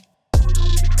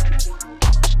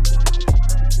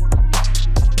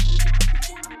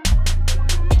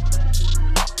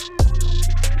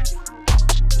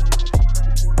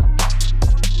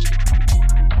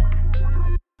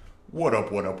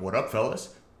What up,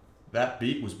 fellas? That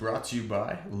beat was brought to you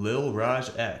by Lil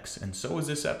Raj X, and so is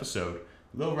this episode.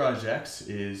 Lil Raj X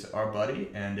is our buddy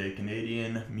and a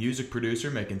Canadian music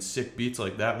producer making sick beats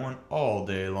like that one all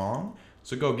day long.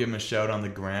 So go give him a shout on the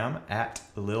gram at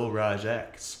Lil Raj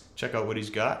X. Check out what he's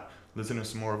got, listen to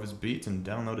some more of his beats, and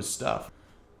download his stuff.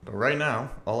 But right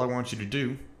now, all I want you to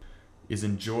do is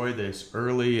enjoy this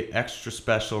early extra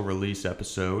special release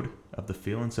episode of the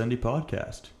Feel and Sendy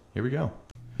podcast. Here we go.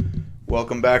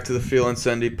 Welcome back to the Feel and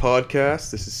Sendy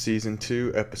podcast. This is season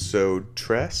 2, episode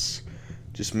Tress.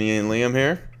 Just me and Liam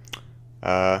here.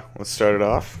 Let's start it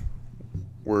off.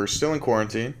 We're still in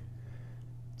quarantine,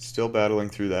 still battling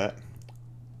through that,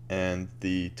 and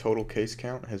the total case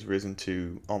count has risen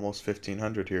to almost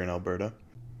 1,500 here in Alberta.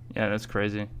 Yeah, that's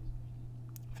crazy.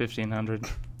 1,500.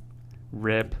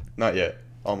 Rip. Not yet.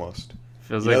 Almost.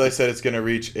 Feels You know like they said it's going to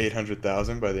reach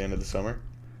 800,000 by the end of the summer?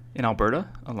 in Alberta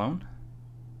alone?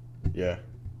 Yeah.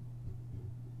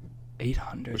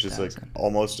 800,000. Which is like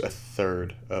almost a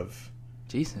third of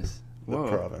Jesus. the Whoa.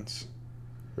 province.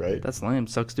 Right? That's lame.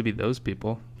 Sucks to be those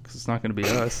people because it's not going to be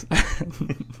us.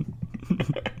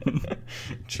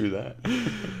 True that.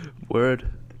 Word.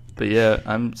 But yeah,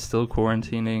 I'm still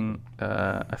quarantining.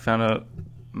 I found out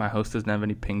my host doesn't have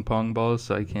any ping pong balls,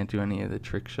 so I can't do any of the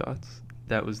trick shots.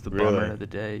 That was the Really? bummer of the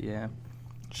day, yeah.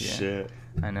 Shit.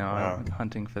 I know, Wow. I'm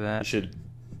hunting for You that. should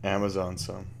Amazon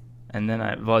some. And then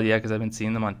because I've been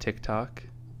seeing them on TikTok,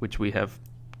 which we have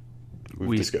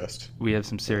Discussed. we have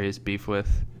some serious beef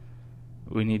with.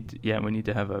 We need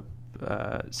to have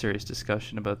a serious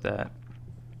discussion about that.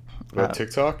 About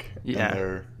TikTok? yeah. And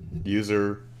their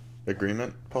user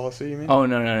agreement policy, you mean? Oh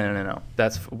no.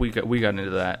 That's we got into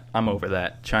that. I'm over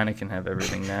that. China can have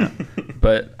everything now.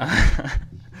 But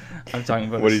I'm talking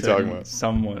about What are you talking about?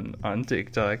 someone on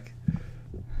TikTok.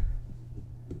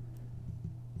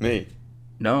 Me.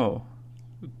 No.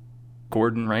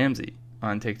 Gordon Ramsay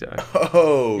on TikTok.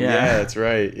 Oh, Yeah. yeah, that's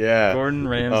right. Yeah. Gordon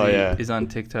Ramsay Oh, yeah. is on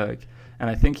TikTok, and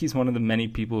I think he's one of the many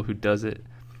people who does it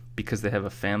because they have a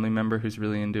family member who's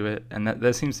really into it, and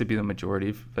that seems to be the majority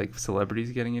of like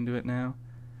celebrities getting into it now.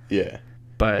 Yeah.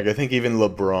 But Like, I think even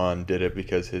LeBron did it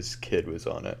because his kid was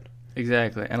on it.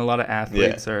 exactly, and a lot of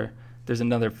athletes are. There's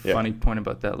another funny point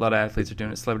about that. A lot of athletes are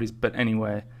doing it, celebrities. But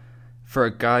anyway, for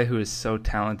a guy who is so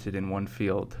talented in one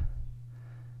field,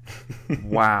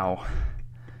 wow.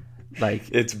 Like,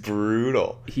 it's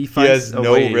brutal. He has finds a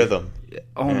no way- rhythm.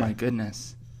 Oh Yeah. my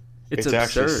goodness. It's It's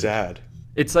absurd. actually sad.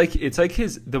 It's like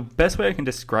the best way I can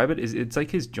describe it is it's like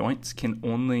his joints can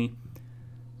only,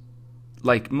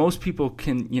 like most people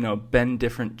can, bend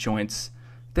different joints.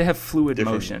 They have fluid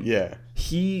motion. Yeah.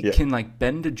 He Yeah. can like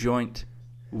bend a joint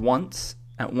once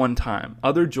at one time.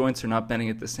 Other joints are not bending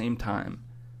at the same time.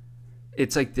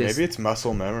 It's like this. Maybe it's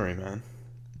muscle memory, man.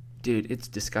 Dude, it's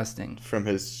disgusting. From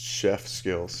his chef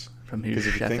skills. From his Because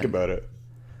if you think chefing. about it,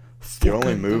 you're only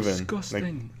Fucking moving.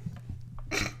 disgusting.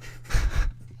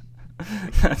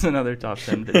 That's another top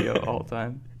 10 video all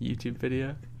time. YouTube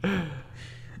video.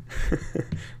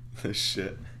 This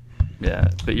shit. Yeah,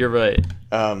 but you're right.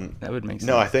 That would make sense.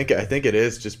 No, I think it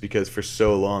is just because for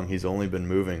so long he's only been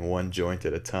moving one joint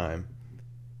at a time,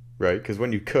 right? Because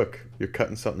when you cook, you're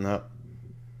cutting something up.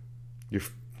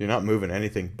 You're not moving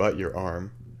anything but your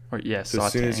arm. Or yeah, So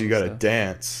as soon as you sautéing gotta stuff.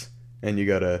 dance and you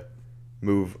gotta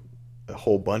move a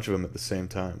whole bunch of them at the same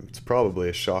time, it's probably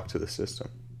a shock to the system.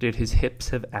 Dude, his hips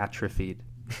have atrophied.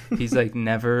 He's like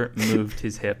never moved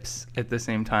his hips at the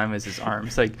same time as his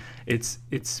arms. Like it's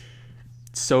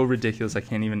so ridiculous. I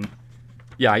can't even.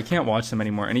 Yeah, I can't watch them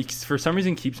anymore. And he for some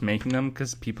reason keeps making them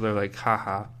because people are like,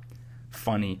 haha,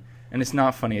 funny. And it's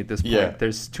not funny at this point. Yeah.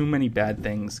 There's too many bad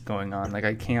things going on. Like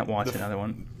I can't watch another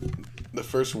one. The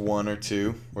first one or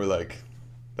two were like,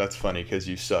 that's funny because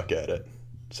you suck at it.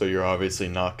 So you're obviously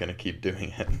not going to keep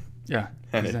doing it. Yeah.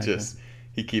 And exactly.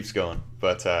 he keeps going.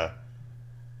 But,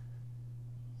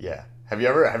 yeah. Have you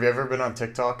ever been on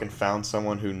TikTok and found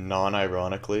someone who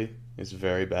non-ironically is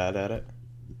very bad at it?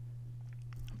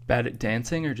 Bad at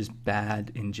dancing or just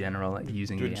bad in general at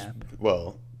using the app?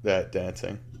 Well, that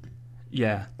dancing.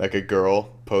 Yeah. Like a girl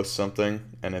posts something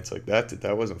and it's like,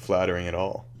 that wasn't flattering at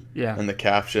all. Yeah. And the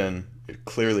caption, it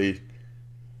clearly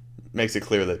makes it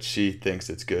clear that she thinks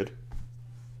it's good.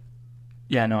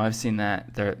 Yeah, no, I've seen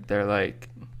that. They're like,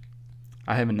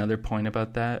 I have another point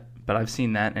about that, but I've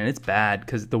seen that and it's bad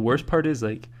because the worst part is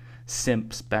like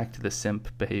simps, back to the simp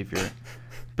behavior.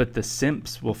 But the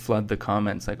simps will flood the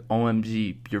comments like,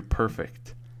 OMG, you're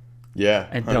perfect. Yeah.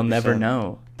 And they'll never 100%.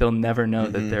 know. They'll never know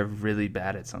that they're really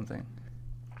bad at something.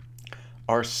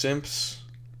 Are simps...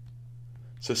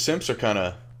 So simps are kind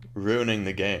of ruining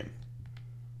the game.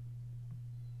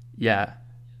 Yeah.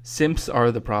 Simps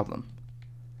are the problem.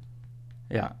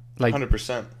 Yeah, like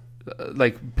 100%.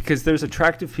 like because there's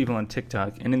attractive people on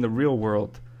TikTok, and in the real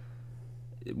world,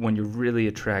 when you're really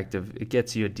attractive, it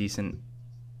gets you a decent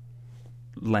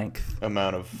length.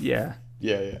 Amount of. Yeah.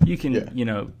 Yeah. You can,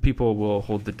 Yeah. People will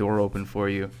hold the door open for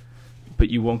you, but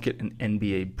you won't get an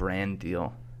NBA brand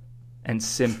deal. And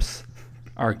simps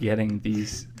are getting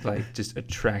these, like, just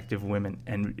attractive women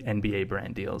and NBA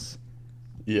brand deals.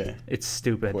 Yeah. It's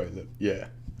stupid. Yeah.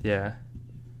 Yeah.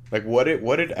 Like, what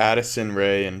did Addison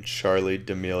Rae and Charlie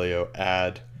D'Amelio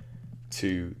add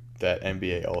to that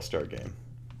NBA All-Star game?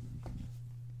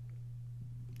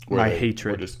 My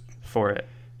hatred for it.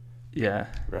 Yeah.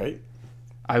 Right?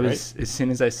 As soon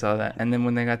as I saw that, and then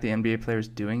when they got the NBA players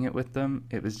doing it with them,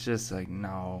 it was just like,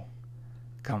 no,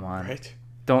 come on. Right?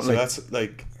 Don't so that's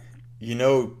like,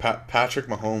 Patrick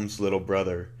Mahomes' little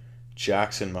brother,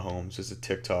 Jackson Mahomes, is a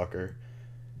TikToker.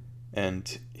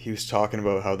 And he was talking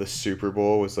about how the Super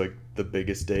Bowl was like the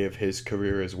biggest day of his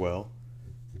career as well.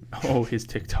 Oh, his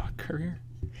TikTok career?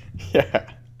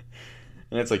 Yeah.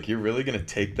 And it's like, you're really going to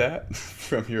take that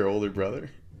from your older brother?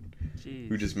 Jeez.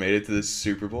 Who just made it to the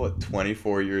Super Bowl at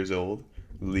 24 years old,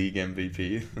 league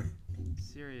MVP.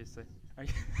 Seriously.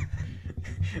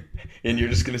 And you're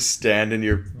just going to stand in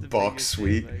your box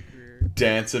suite,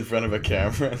 dance in front of a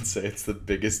camera, and say it's the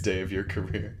biggest day of your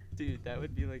career. Dude, that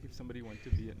would be like if somebody went to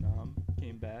Vietnam,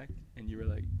 came back, and you were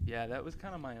like, yeah, that was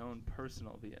kind of my own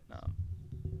personal Vietnam.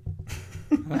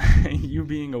 You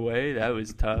being away, that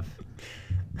was tough.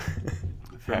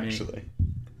 For Actually.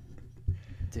 Me.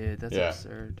 Dude, that's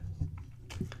absurd.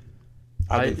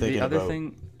 I've been thinking the other about...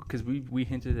 thing, because we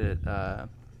hinted at...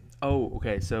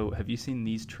 okay, so have you seen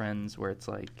these trends where it's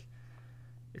like...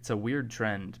 It's a weird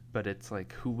trend, but it's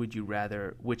like, who would you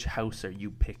rather... Which house are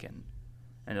you picking?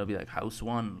 And it'll be like, house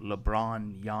 1,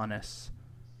 LeBron, Giannis,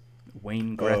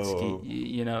 Wayne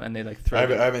Gretzky, and they like throw... I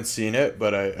haven't seen it,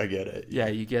 but I get it. Yeah,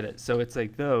 you get it. So it's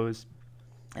like those...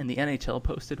 And the NHL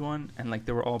posted one, and like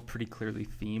they were all pretty clearly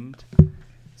themed.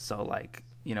 So like,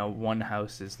 one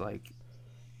house is like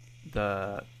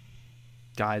the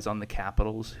guys on the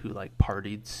Capitals who like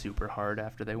partied super hard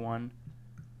after they won.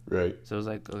 Right. So it was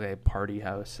like, okay, party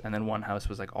house. And then one house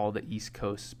was like all the East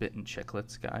Coast spitting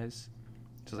chiclets guys.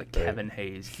 So it was like Kevin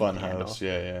Hayes. Fun house,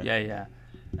 yeah.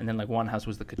 And then like one house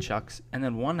was the Kachucks. And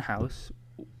then one house,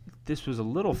 this was a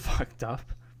little fucked up,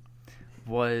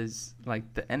 was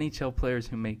like the NHL players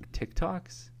who make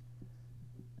TikToks,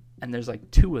 and there's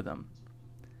like 2 of them.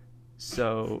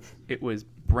 So it was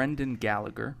Brendan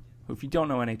Gallagher, who, if you don't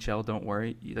know NHL, don't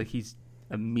worry, like he's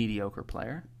a mediocre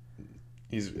player.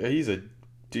 He's a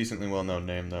decently well-known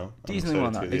name, though. Decently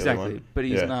well-known, exactly, but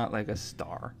he's not like a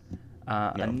star.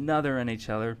 No. Another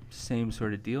NHLer, same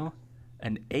sort of deal.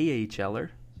 An AHLer,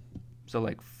 so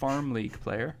like farm league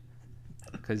player,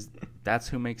 because that's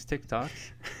who makes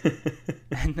TikToks.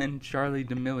 And then Charlie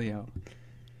D'Amelio.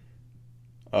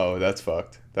 Oh, that's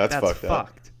fucked. That's fucked up.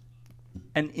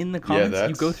 And in the comments,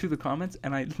 you go through the comments,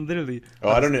 and I literally... Oh,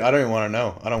 I don't even want to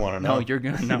know. I don't want to know. No, you're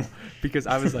going to know. Because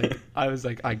I was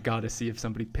like, I got to see if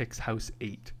somebody picks house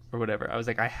 8 or whatever. I was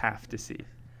like, I have to see.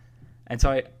 And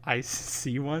so I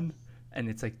see one, and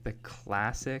it's like the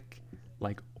classic,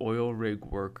 like, oil rig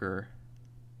worker...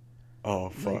 Oh,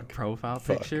 fuck. Like, profile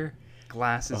picture.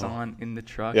 Glasses on in the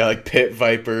truck. Yeah, like pit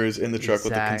vipers in the truck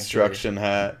with the construction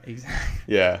hat.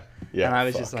 Exactly. Yeah. And I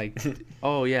was just like,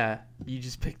 oh, yeah, you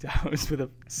just picked a house with a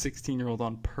 16-year-old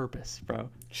on purpose, bro.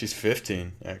 She's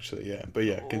 15, actually, yeah. But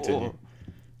yeah, continue.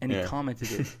 And he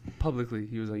commented it publicly.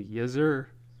 He was like, yes, sir.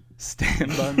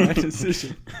 Stand by my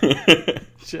decision.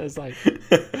 Just like,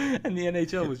 and the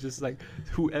NHL was just like,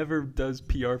 whoever does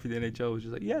PR for the NHL was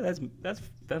just like, yeah,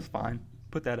 that's fine.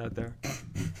 Put that out there.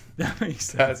 That makes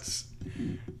sense.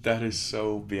 That is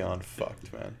so beyond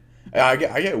fucked, man. I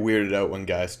get weirded out when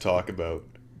guys talk about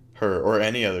her or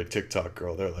any other TikTok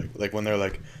girl. They're like when they're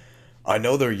like, I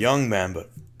know they're young, man, but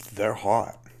they're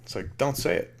hot. It's like, don't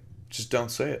say it. Just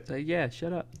don't say it. It's like, yeah,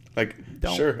 shut up. Like,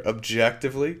 sure,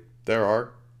 objectively, there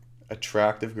are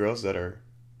attractive girls that are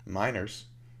minors.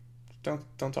 Don't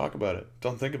talk about it.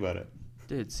 Don't think about it.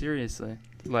 Dude, seriously.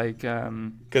 Like,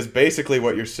 because basically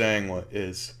what you're saying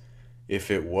is,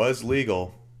 if it was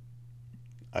legal,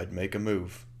 I'd make a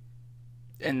move.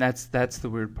 And that's the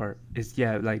weird part. Is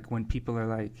like when people are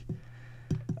like,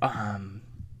 and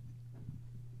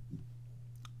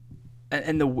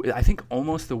I think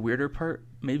almost the weirder part,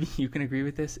 maybe you can agree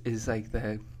with this, is like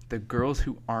the girls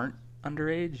who aren't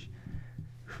underage,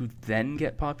 who then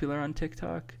get popular on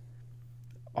TikTok,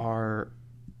 are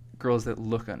girls that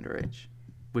look underage,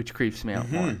 which creeps me out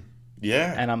more.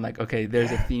 Yeah. And I'm like, okay,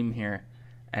 there's a theme here,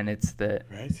 and it's that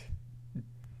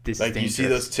this Like, is you see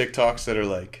dangerous. those TikToks that are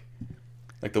like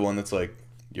the one that's like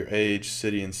your age,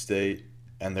 city, and state,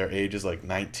 and their age is like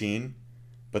 19,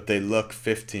 but they look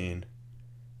 15,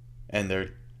 and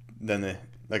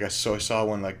I saw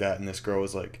one like that, and this girl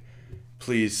was like,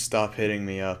 "Please stop hitting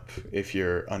me up if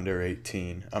you're under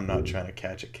 18. I'm not trying to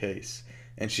catch a case."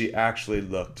 And she actually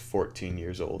looked 14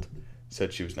 years old.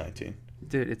 Said she was 19.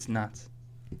 Dude, it's nuts.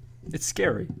 It's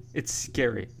scary. It's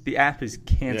scary. The app is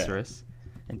cancerous,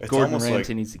 and It's Gordon almost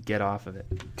Ramsay like- needs to get off of it.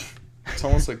 It's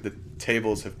almost like the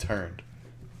tables have turned.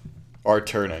 Are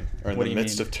turning. Or in What the do you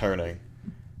midst mean? of turning.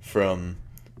 From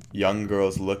young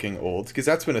girls looking old. Because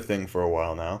that's been a thing for a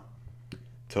while now.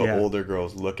 To Yeah. older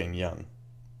girls looking young.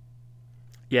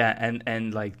 Yeah,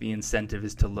 and like the incentive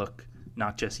is to look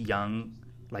not just young,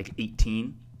 like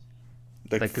 18.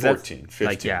 Like, Like 'cause that's- 14, 15.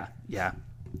 Like yeah.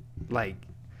 Like,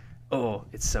 oh,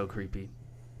 it's so creepy.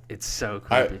 It's so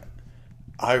creepy.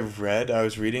 I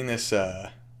was reading this,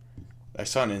 I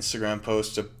saw an Instagram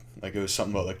post, like it was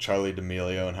something about like Charlie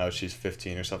D'Amelio and how she's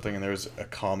 15 or something, and there was a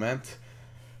comment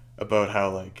about how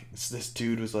like this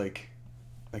dude was like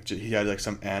he had like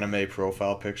some anime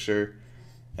profile picture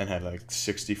and had like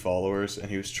 60 followers, and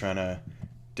he was trying to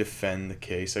defend the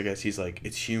case. I guess he's like,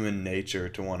 it's human nature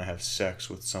to want to have sex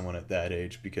with someone at that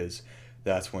age because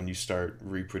that's when you start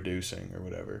reproducing or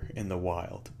whatever in the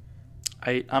wild.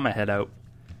 I'm a head out.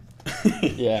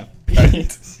 Yeah.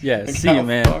 Right? Yeah, Like, see how you,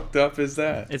 man. fucked up is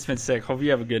that? It's been sick. Hope you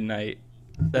have a good night.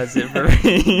 That's it for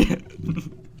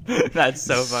me. That's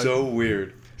so fucking So weird.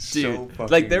 dude. So fucking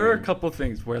Like there are a weird. couple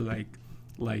things where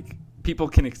like people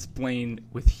can explain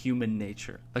with human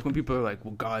nature. Like when people are like,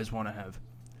 "Well, guys want to have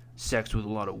sex with a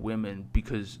lot of women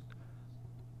because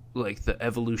like the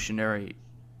evolutionary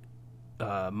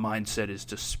mindset is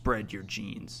to spread your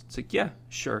genes." It's like, yeah,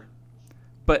 sure.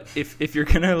 But if you're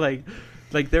gonna like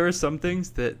there are some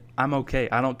things that I'm okay.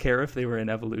 I don't care if they were in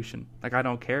evolution. Like I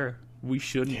don't care. We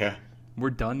shouldn't. Yeah. We're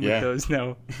done Yeah. with those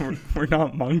now. We're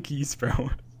not monkeys, bro.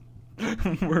 There's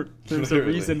a Literally.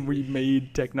 reason we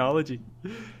made technology.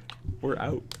 We're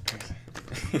out.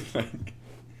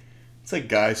 It's like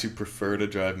guys who prefer to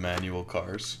drive manual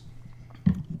cars.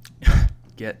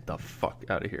 Get the fuck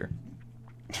out of here.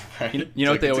 Right? You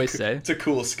know what It's they it's a always coo- say? It's a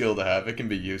cool skill to have. It can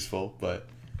be useful, but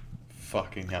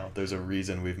fucking hell, there's a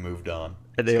reason we've moved on.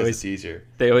 And they It's 'cause always- it's easier.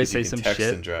 they always 'Cause you say can some text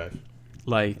shit. and drive.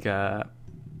 Like,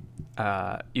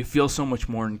 you feel so much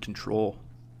more in control.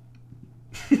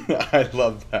 I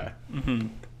love that.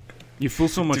 You feel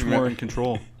so much Dude, more remember- in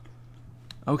control.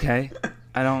 Okay.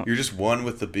 I don't. You're just one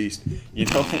with the beast. You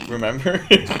know, remember?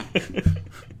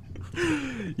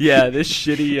 Yeah, this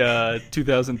shitty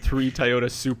 2003 Toyota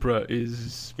Supra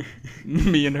is.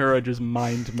 Me and her are just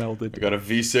mind I melded. got a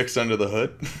V6 under the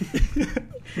hood.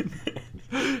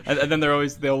 And then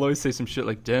they'll always say some shit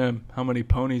like, "Damn, how many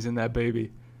ponies in that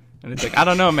baby?" And it's like, I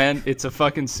don't know, man. It's a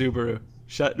fucking Subaru.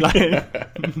 Shut. Like,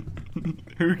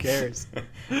 who cares?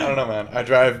 I don't know, man. I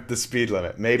drive the speed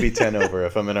limit. Maybe 10 over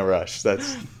if I'm in a rush.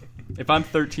 That's If I'm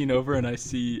 13 over and I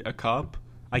see a cop,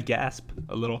 I gasp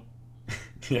a little.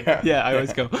 yeah. Yeah, I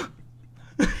always go.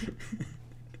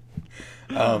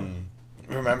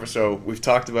 Remember, so we've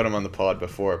talked about him on the pod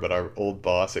before, but our old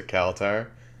boss at Caltire,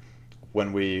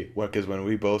 because when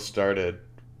we both started,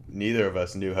 neither of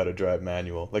us knew how to drive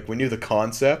manual. Like, we knew the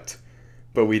concept,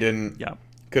 but we Yeah.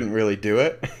 couldn't really do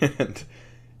it.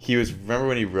 And remember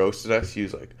when he roasted us? He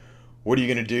was like, "What are you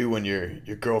gonna do when your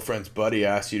girlfriend's buddy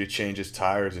asks you to change his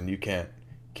tires and you can't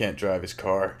drive his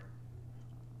car?"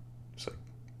 It's like,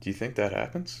 do you think that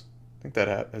happens?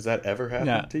 Has that ever happened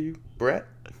Yeah. to you, Brett?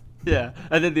 Yeah,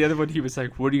 and then the other one, he was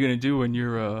like, "What are you gonna do when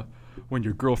your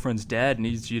girlfriend's dad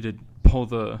needs you to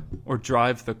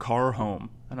drive the car home?"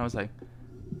 And I was like,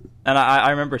 and I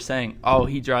remember saying, "Oh,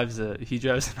 he drives an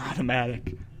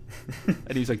automatic,"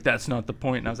 and he was like, "That's not the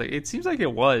point." And I was like, "It seems like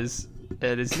it was,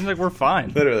 and it seems like we're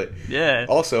fine." Literally. Yeah.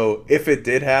 Also, if it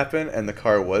did happen and the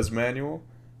car was manual,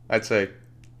 I'd say,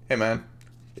 "Hey, man,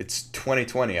 it's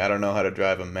 2020. I don't know how to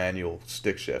drive a manual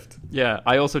stick shift." Yeah,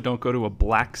 I also don't go to a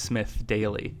blacksmith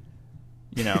daily.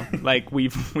 You know, like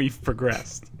we've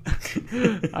progressed.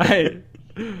 I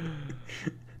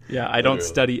don't Literally.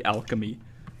 study alchemy.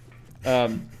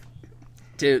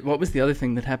 Dude, what was the other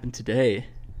thing that happened today?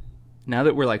 Now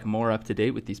that we're like more up to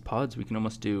date with these pods, we can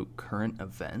almost do current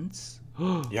events.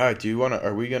 Yeah, do you want to?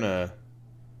 Are we gonna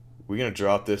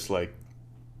drop this like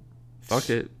Fuck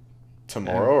it.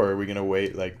 tomorrow, or are we gonna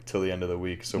wait like till the end of the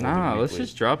week? So we'll do Nah, let's weekly?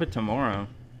 just drop it tomorrow.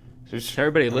 Just- To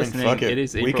everybody I mean, listening, fuck it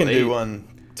is we April can do 8th. one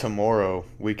tomorrow.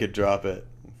 We could drop it.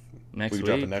 Next we could week.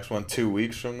 drop the next one 2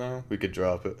 weeks from now. We could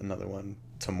drop it another one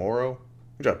tomorrow.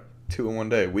 We drop 2 in one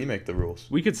day. We make the rules.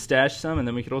 We could stash some, and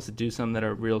then we could also do some that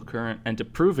are real current. And to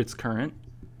prove it's current,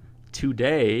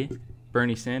 today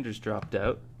Bernie Sanders dropped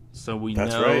out, so we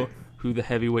know right. who the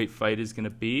heavyweight fight is going to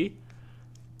be.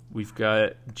 We've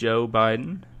got Joe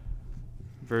Biden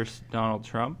versus Donald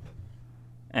Trump.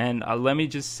 And let me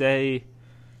just say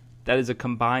that is a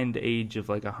combined age of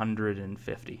like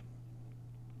 150.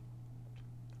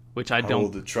 Which I How don't...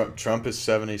 old is Trump? Trump is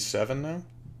 77 now?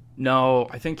 No,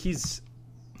 I think he's...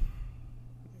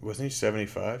 Wasn't he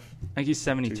 75? I think he's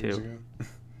 2 years 72. ago?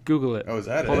 Google it. Oh, is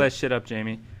that Pull it? that shit up,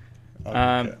 Jamie. Okay.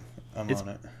 I'm on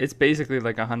it. It's basically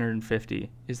like 150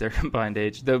 is their combined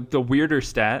age. The weirder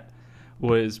stat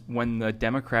was when the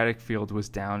Democratic field was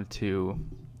down to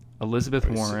Elizabeth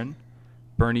Warren,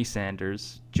 Bernie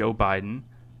Sanders, Joe Biden,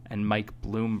 and Mike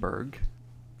Bloomberg.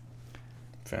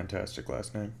 Fantastic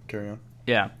last name. Carry on.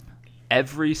 Yeah.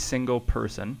 Every single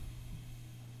person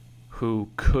who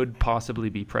could possibly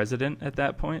be president at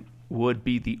that point would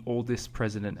be the oldest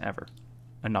president ever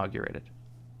inaugurated.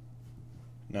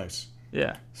 Nice.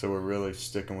 Yeah. So we're really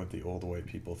sticking with the old white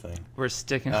people thing. We're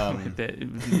sticking with it.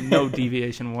 No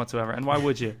deviation whatsoever. And why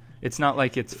would you? It's not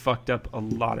like it's fucked up a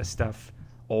lot of stuff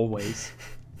always.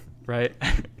 Right?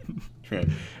 Right.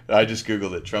 I just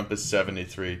Googled it. Trump is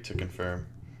 73 to confirm.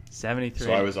 73.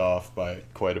 So I was off by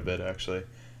quite a bit, actually.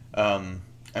 And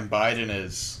Biden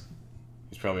he's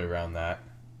probably around that.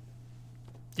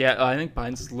 Yeah, I think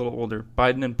Biden's a little older.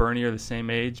 Biden and Bernie are the same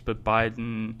age, but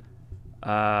Biden's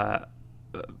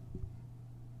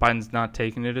not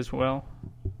taking it as well.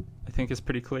 I think it's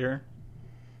pretty clear.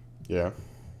 Yeah.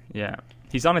 Yeah.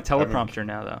 He's on a teleprompter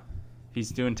now, though. He's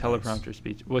doing teleprompter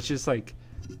speech, which is like,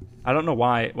 I don't know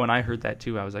why. When I heard that,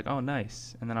 too, I was like, oh,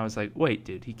 nice. And then I was like, wait,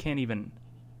 dude, he can't even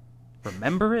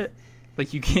remember it?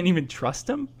 Like, you can't even trust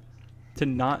him to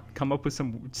not come up with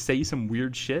say some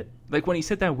weird shit? Like, when he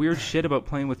said that weird shit about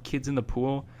playing with kids in the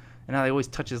pool and how they always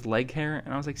touch his leg hair,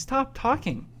 and I was like, stop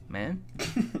talking, man.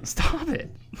 Stop it.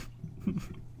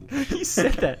 He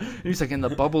said that. And he was like, and the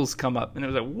bubbles come up. And I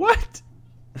was like, what?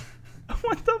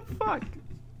 What the fuck?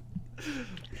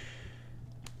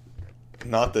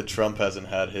 Not that Trump hasn't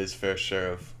had his fair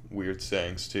share of weird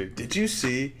sayings, too. Did you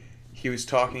see he was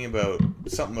talking about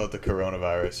something about the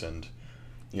coronavirus and,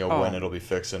 when it'll be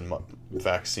fixed and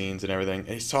vaccines and everything. And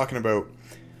he's talking about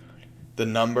the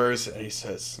numbers, and he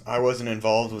says, I wasn't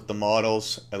involved with the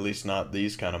models, at least not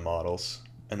these kind of models,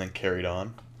 and then carried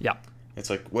on. Yeah. It's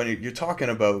like when you're talking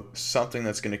about something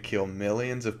that's going to kill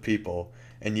millions of people,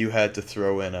 and you had to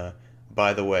throw in a,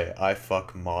 by the way, I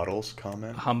fuck models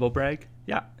comment. Humble brag?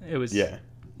 Yeah, it was. Yeah.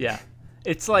 Yeah.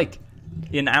 It's like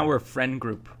in our friend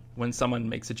group, when someone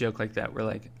makes a joke like that, we're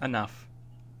like, enough.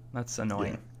 That's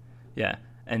annoying. Yeah.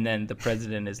 And then the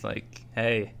president is like,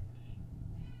 hey,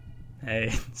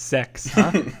 sex,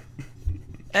 huh?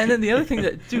 And then the other thing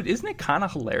that, dude, isn't it kind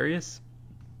of hilarious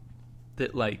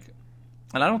that, like,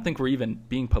 and I don't think we're even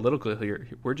being political here.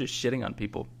 We're just shitting on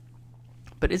people.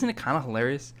 But isn't it kind of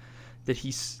hilarious that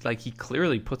he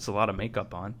clearly puts a lot of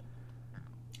makeup on?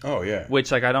 Oh, yeah.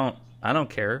 Which, like, I don't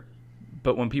care.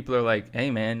 But when people are like,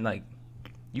 hey, man, like,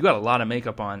 you got a lot of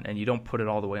makeup on and you don't put it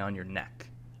all the way on your neck,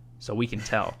 so we can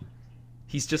tell.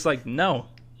 He's just like, no,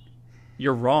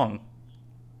 you're wrong.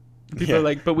 People are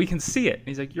like, but we can see it. And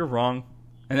he's like, you're wrong.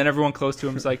 And then everyone close to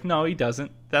him is like, no, he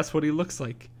doesn't. That's what he looks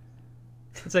like.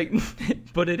 It's like,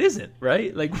 but it isn't,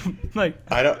 right? Like,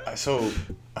 I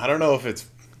don't know if it's,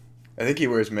 I think he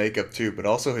wears makeup too, but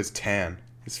also his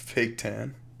fake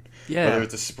tan. Yeah. Whether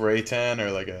it's a spray tan or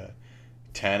like a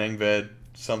tanning bed,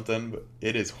 something, but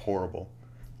it is horrible.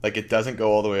 Like, it doesn't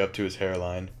go all the way up to his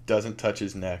hairline, doesn't touch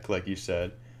his neck, like you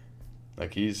said.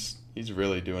 Like, he's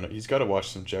really doing it. He's got to watch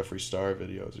some Jeffree Star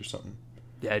videos or something.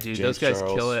 Yeah, dude, James those guys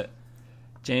Charles. kill it.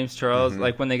 James Charles,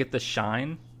 like when they get the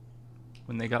shine,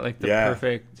 when they got like the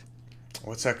perfect.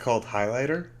 What's that called?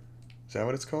 Highlighter? Is that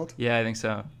what it's called? Yeah, I think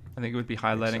so. I think it would be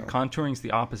highlighting. So. Contouring's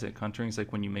the opposite. Contouring's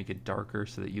like when you make it darker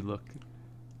so that you look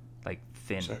like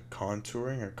thin. Is that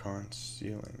contouring or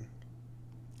concealing?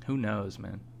 Who knows,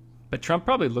 man? But Trump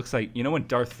probably looks like, when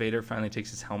Darth Vader finally takes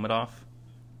his helmet off?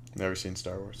 Never seen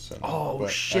Star Wars, so but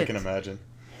shit. I can imagine.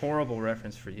 Horrible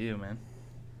reference for you, man.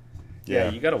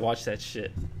 Yeah, you gotta watch that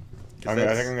shit. I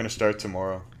think I'm gonna start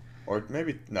tomorrow, or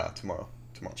maybe tomorrow.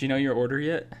 Do you know your order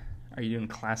yet? Are you doing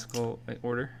classical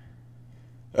order?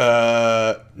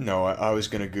 No. I was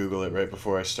gonna Google it right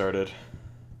before I started.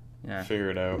 Yeah. Figure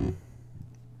it out.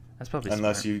 That's probably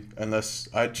unless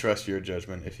I'd trust your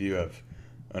judgment if you have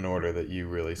an order that you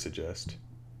really suggest.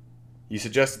 You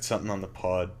suggested something on the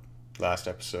pod last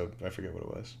episode. I forget what it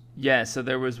was. Yeah, so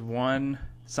there was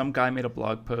some guy made a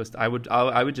blog post. I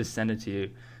would just send it to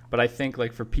you. But I think,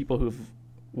 like, for people who've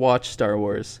watch Star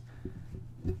Wars,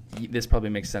 this probably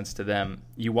makes sense to them.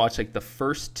 You watch like the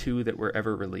first 2 that were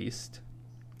ever released,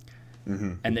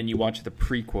 and then you watch the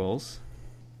prequels,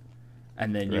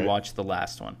 and then you watch the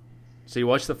last one. So you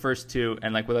watch the first 2,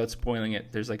 and like without spoiling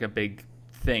it, there's like a big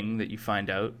thing that you find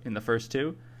out in the first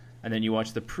 2, and then you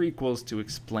watch the prequels to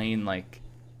explain like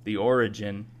the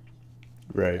origin,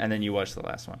 right? And then you watch the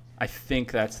last one. I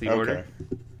think that's the order.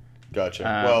 Gotcha.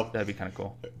 Well, that'd be kind of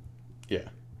cool.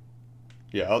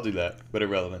 Yeah, I'll do that, but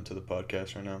irrelevant to the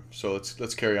podcast right now. So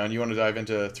let's carry on. You want to dive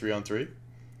into 3-on-3?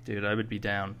 Dude, I would be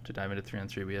down to dive into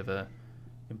 3-on-3. We have a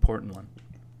important one.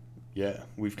 Yeah,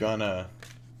 we've gone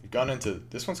into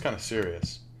this one's kind of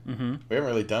serious. We haven't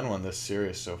really done one this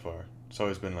serious so far. It's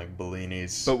always been like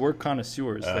Bellini's. But we're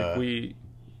connoisseurs. Like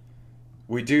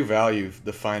we do value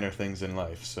the finer things in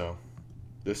life, so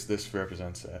this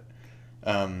represents that.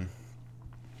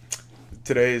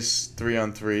 Today's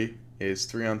 3-on-3 is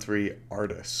 3-on-3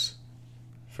 artists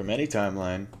from any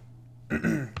timeline,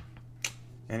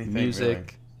 anything, music, really.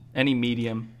 Any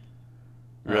medium.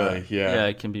 Really, yeah. Yeah,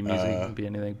 it can be music, it can be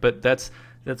anything. But that's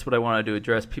what I wanted to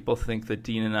address. People think that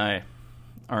Dean and I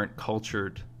aren't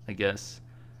cultured, I guess.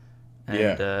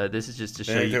 And this is just to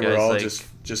show you guys, we're all like,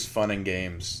 just fun and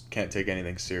games. Can't take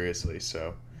anything seriously,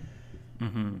 so.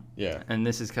 Yeah. And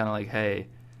this is kind of like, hey,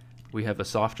 we have a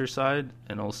softer side,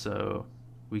 and also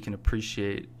we can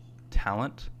appreciate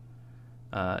talent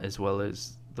as well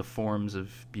as the forms of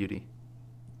beauty.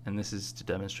 And this is to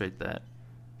demonstrate that.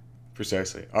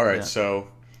 Precisely. All right, so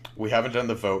we haven't done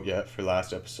the vote yet for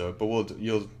last episode, but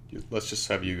let's just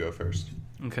have you go first.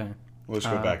 Okay. We'll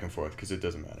just go back and forth because it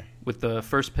doesn't matter. With the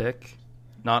first pick,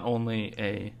 not only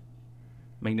a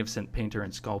magnificent painter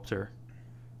and sculptor,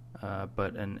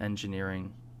 but an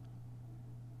engineering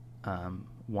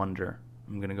wonder.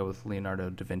 I'm going to go with Leonardo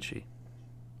da Vinci.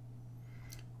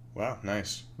 Wow,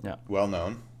 nice. Yeah. Well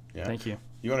known. Yeah. Thank you.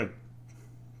 You want to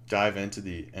dive into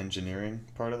the engineering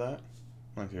part of that?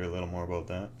 I'd like to hear a little more about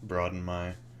that. Broaden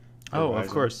my horizon. Of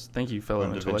course. Thank you,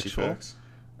 fellow intellectual.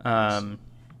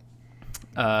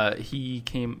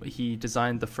 He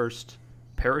designed the first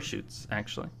parachutes,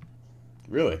 actually.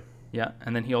 Really? Yeah,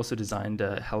 and then he also designed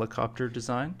a helicopter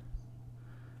design.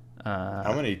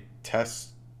 How many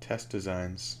test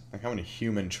designs, like how many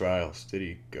human trials did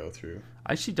he go through?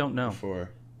 I actually don't know. Before.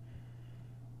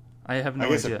 I have no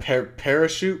idea. I guess a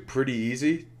parachute, pretty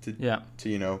easy to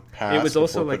pass. It was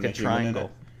also like a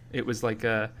triangle. It was like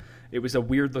it was a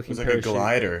weird looking parachute.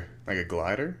 Like a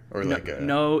glider, or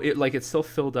it still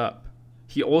filled up.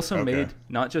 He also made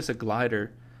not just a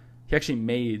glider. He actually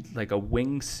made like a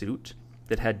wingsuit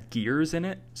that had gears in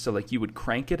it, so like you would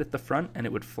crank it at the front and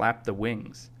it would flap the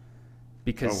wings.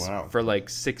 Because for like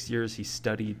 6 years he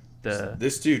studied the.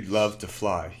 This dude loved to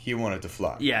fly. He wanted to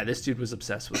fly. Yeah, this dude was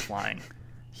obsessed with flying.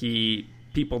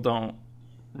 People don't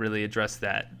really address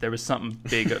that. There was something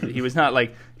big. He was not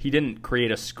like, he didn't create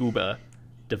a scuba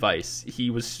device. He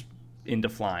was into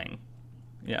flying.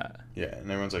 Yeah. Yeah,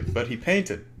 and everyone's like, but he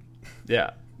painted.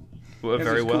 Yeah. Well,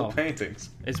 very well. Cool paintings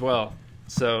as well.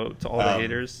 So to all the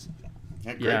haters.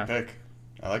 Yeah, great pick.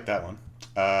 I like that one.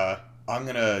 I'm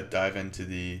gonna dive into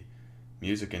the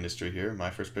music industry here. My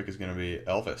first pick is gonna be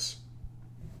Elvis.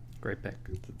 Great pick.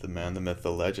 The man, the myth,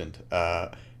 the legend.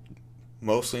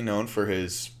 Mostly known for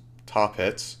his top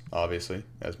hits, obviously,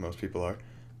 as most people are,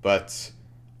 but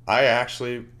I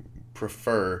actually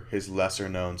prefer his lesser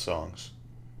known songs.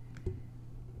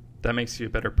 That makes you a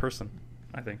better person,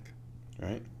 I think.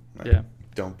 Right? Yeah.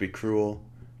 Don't Be Cruel,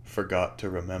 Forgot to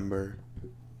Remember,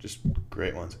 just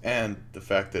great ones. And the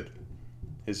fact that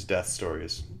his death story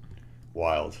is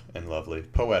wild and lovely,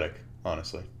 poetic,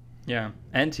 honestly. Yeah,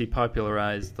 and he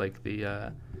popularized like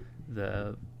the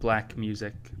black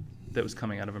music that was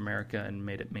coming out of America and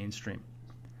made it mainstream,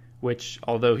 which,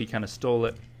 although he kind of stole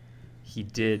it, he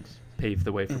did pave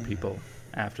the way for people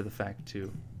after the fact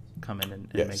to come in and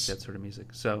make that sort of music.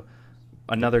 So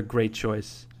another great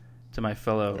choice to my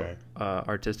fellow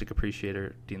artistic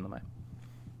appreciator, Dean Lemay.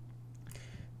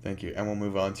 Thank you. And we'll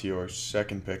move on to your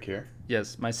second pick here.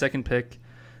 Yes, my second pick,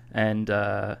 and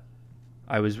I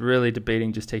was really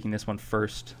debating just taking this one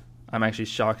first. I'm actually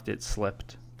shocked it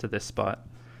slipped to this spot.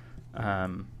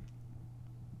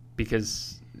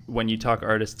 Because when you talk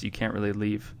artists, you can't really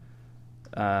leave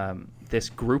this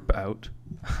group out.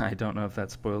 I don't know if that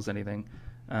spoils anything,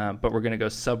 but we're going to go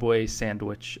Subway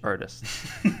sandwich artists.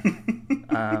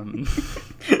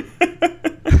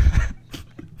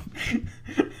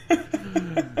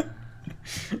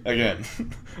 Again,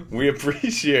 we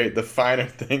appreciate the finer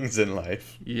things in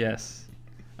life. Yes.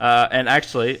 And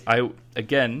actually,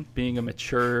 being a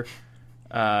mature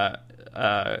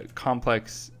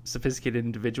complex, sophisticated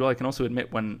individual, I can also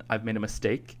admit when I've made a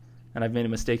mistake, and I've made a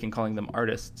mistake in calling them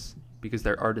artists because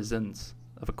they're artisans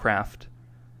of a craft.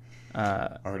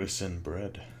 Artisan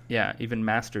bread. Yeah, even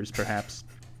masters, perhaps.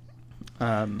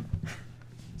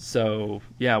 So,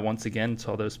 yeah, once again,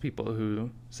 to all those people who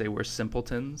say we're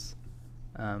simpletons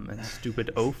and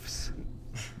stupid oafs,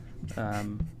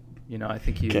 I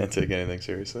think you... Can't take anything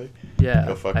seriously? Yeah.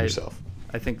 Go fuck yourself.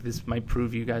 I think this might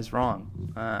prove you guys wrong.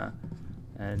 I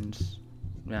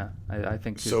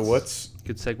think so. It's What's a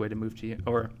good segue to move to you?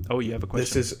 You have a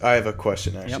question. I have a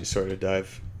question, actually. Yep. Sorry to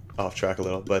dive off track a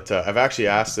little, but I've actually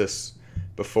asked this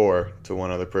before to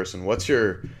one other person. What's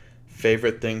your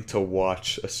favorite thing to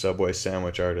watch a Subway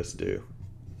sandwich artist do?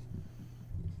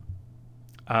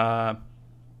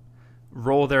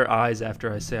 Roll their eyes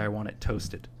after I say I want it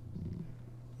toasted.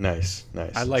 Nice.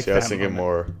 I like See, I was that thinking moment.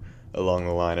 more along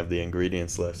the line of the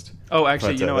ingredients list. Oh,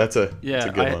 actually, But, what? That's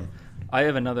a good one. I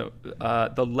have another.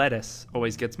 The lettuce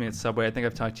always gets me at Subway. I think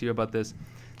I've talked to you about this.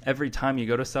 Every time you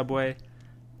go to Subway,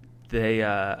 they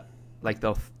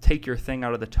they'll take your thing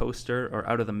out of the toaster or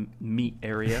out of the meat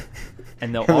area,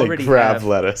 and they'll already grab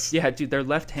lettuce. Yeah, dude, their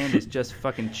left hand is just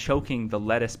fucking choking the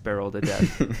lettuce barrel to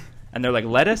death, and they're like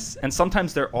lettuce, and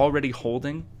sometimes they're already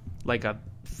holding like a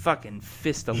fucking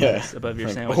fist of lettuce above your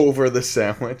sandwich. Over the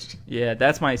sandwich. Yeah,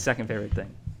 that's my second favorite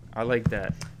thing. I like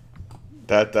that.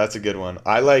 That's a good one.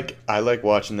 I like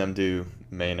watching them do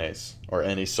mayonnaise or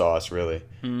any sauce really,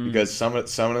 because some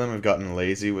of them have gotten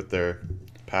lazy with their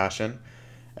passion,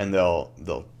 and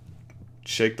they'll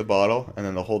shake the bottle and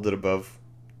then they'll hold it above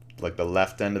like the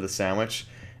left end of the sandwich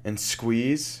and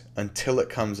squeeze until it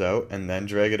comes out and then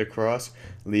drag it across,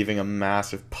 leaving a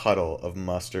massive puddle of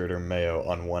mustard or mayo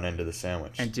on one end of the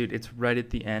sandwich. And dude, it's right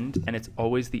at the end, and it's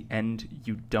always the end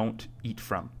you don't eat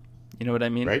from. You know what I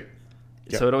mean? Right.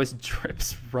 Yep. So it always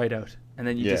drips right out, and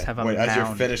then you just have a mound. As you're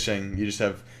finishing, you just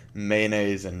have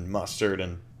mayonnaise and mustard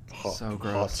and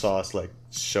hot sauce like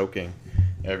soaking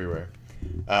everywhere.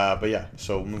 But yeah,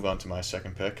 so we'll move on to my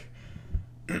second pick.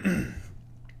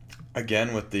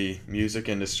 Again with the music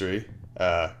industry,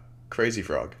 Crazy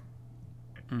Frog.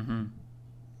 Mm-hmm.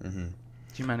 Mm-hmm. Do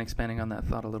you mind expanding on that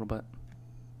thought a little bit?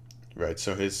 Right.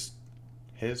 So his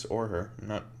or her, I'm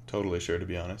not totally sure to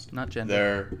be honest. Not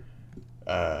gender.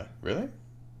 They're really?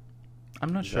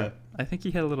 I'm not sure. I think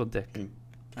he had a little dick.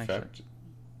 Fact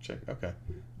check. Okay.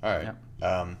 All right.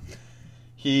 Yeah.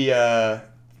 He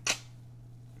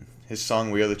his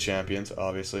song "We Are the Champions,"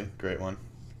 obviously, great one.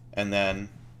 And then,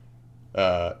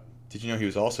 did you know he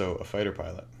was also a fighter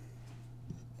pilot?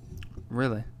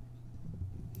 Really?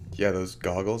 Yeah, those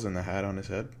goggles and the hat on his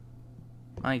head.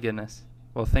 My goodness.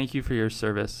 Well, thank you for your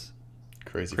service,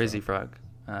 Crazy Frog.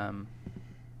 Wow,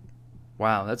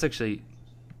 that's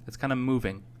kind of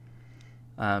moving.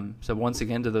 So once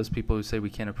again, to those people who say we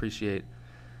can't appreciate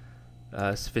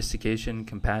sophistication,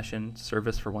 compassion,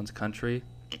 service for one's country,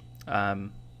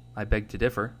 I beg to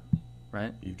differ,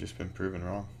 right? You've just been proven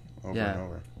wrong over Yeah. and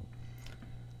over.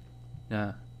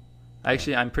 Yeah.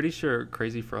 Actually, I'm pretty sure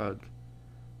Crazy Frog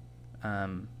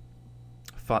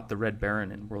fought the Red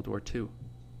Baron in World War II.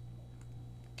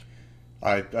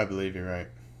 I believe you're right.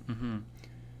 Mm-hmm.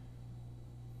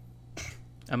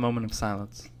 A moment of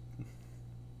silence.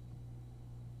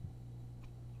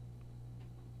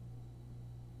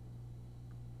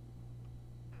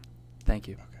 Thank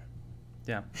you. Okay.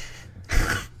 Yeah.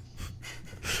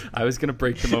 I was going to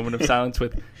break the moment of silence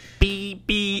with beep,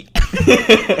 beep.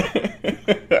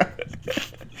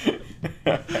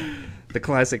 The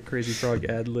classic Crazy Frog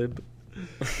ad lib.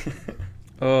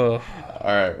 Oh. All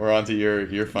right, we're on to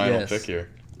your final pick here.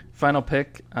 Final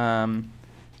pick.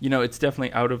 It's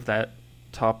definitely out of that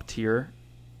top tier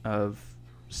of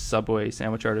Subway,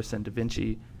 Sandwich Artist, and Da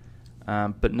Vinci,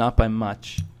 but not by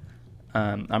much.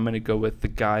 I'm going to go with the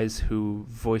guys who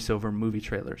voice over movie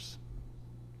trailers.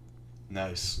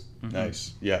 Nice. Mm-hmm.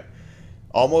 Nice. Yeah.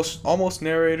 Almost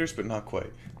narrators, but not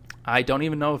quite. I don't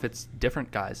even know if it's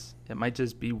different guys. It might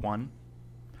just be one.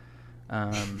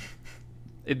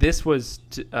 This was,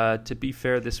 to be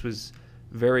fair, this was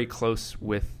very close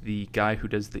with the guy who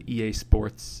does the EA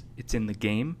Sports It's in the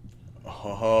Game.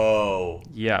 Oh.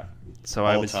 Yeah. So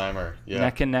I was all-timer. Yeah.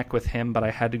 neck and neck with him, but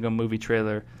I had to go movie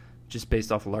trailer just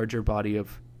based off larger body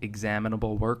of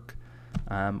examinable work.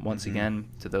 Once again,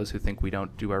 to those who think we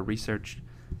don't do our research,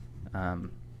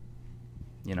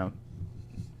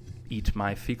 eat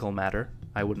my fecal matter.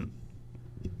 I wouldn't,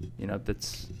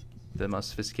 that's the most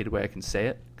sophisticated way I can say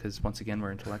it, because once again,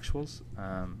 we're intellectuals.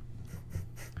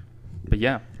 But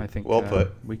yeah, I think well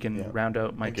put. We can round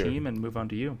out my team and move on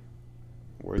to you.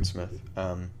 Wordsmith.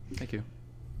 Thank you.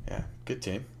 Yeah, good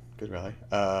team. Good rally.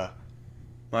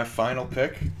 my final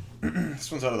pick.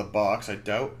 This one's out of the box. I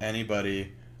doubt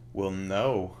anybody will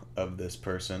know of this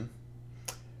person,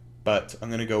 but I'm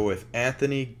going to go with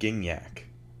Anthony Gignac.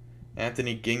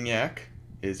 Anthony Gignac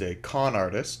is a con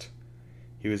artist.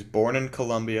 He was born in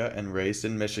Colombia and raised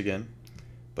in Michigan,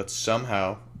 but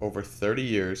somehow, over 30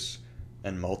 years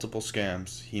and multiple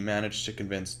scams, he managed to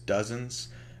convince dozens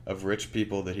of rich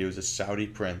people that he was a Saudi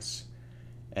prince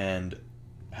and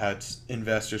had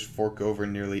investors fork over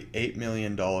nearly $8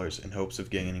 million in hopes of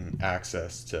gaining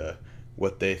access to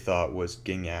what they thought was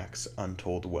Gignac's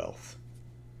untold wealth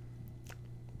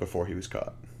before he was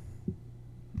caught.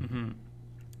 Mm-hmm.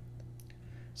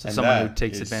 So And someone who that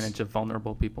takes is advantage of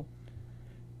vulnerable people.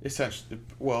 Essentially,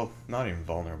 well, not even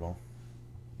vulnerable,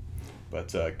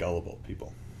 but gullible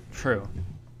people. True.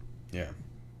 Yeah.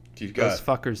 You've Those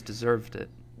got fuckers deserved it.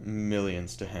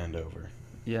 millions to hand over.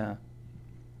 Yeah.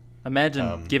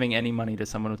 Imagine giving any money to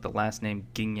someone with the last name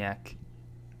Gignac.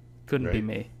 Couldn't be Right.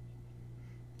 me.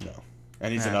 No.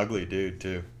 And he's an Yeah. ugly dude,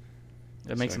 too.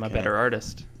 It makes So him I a better can't-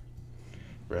 artist.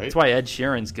 Right? That's why Ed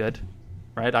Sheeran's good.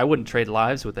 Right? I wouldn't trade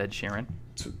lives with Ed Sheeran.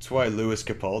 That's why Louis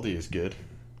Capaldi is good.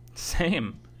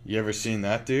 Same. You ever seen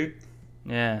that dude?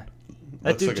 Yeah.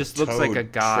 That dude like just a looks like a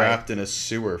toad guy. trapped in a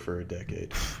sewer for a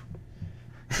decade.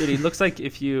 Dude, he looks like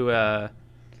if you,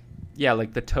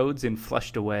 like the toads in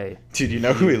Flushed Away. Dude, you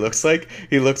know who he looks like?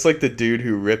 He looks like the dude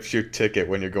who rips your ticket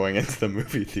when you're going into the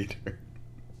movie theater.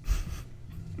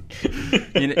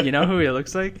 You know who he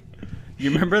looks like?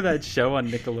 You remember that show on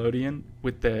Nickelodeon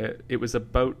with it was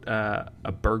about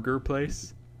a burger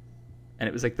place? And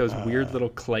it was like those weird little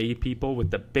clay people with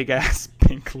the big ass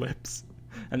pink lips.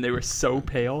 And they were so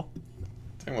pale.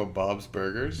 Talking about Bob's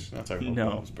Burgers? Not talking about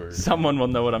No. Bob's Burgers. Someone will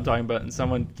know what I'm talking about, and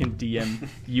someone can DM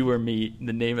you or me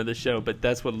the name of the show, but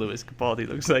that's what Louis Capaldi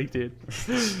looks like, dude.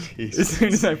 As soon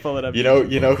as I pull it up. You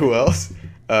know who else?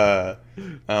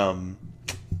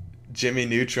 Jimmy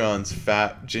Neutron's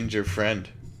fat ginger friend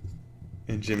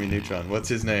in Jimmy Neutron. What's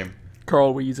his name?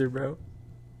 Carl Weezer, bro.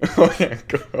 Oh yeah,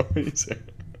 Carl Weezer.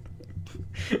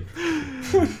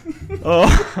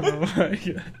 Oh my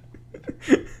god.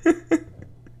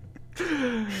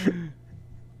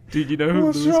 Dude, you know who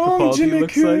What's Louis wrong, Capaldi Jimmy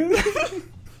looks Coon? like?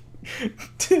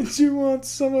 Did you want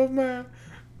some of my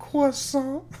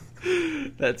croissant?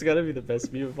 That's gotta be the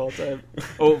best meme of all time.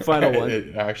 Oh, final one.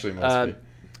 It actually must be.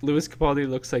 Louis Capaldi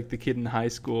looks like the kid in high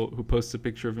school who posts a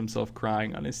picture of himself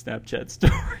crying on his Snapchat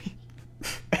story.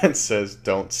 And says,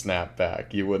 "Don't snap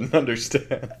back. You wouldn't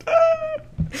understand."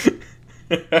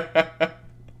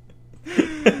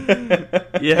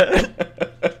 Yeah.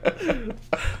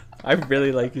 I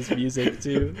really like his music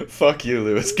too. Fuck you,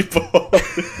 Louis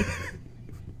Capaldi.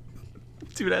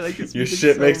 Dude, I like his Your music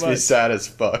shit so makes me much. sad as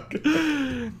fuck.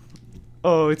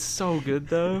 Oh, it's so good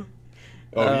though.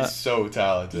 Oh, he's so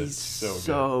talented. He's so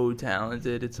so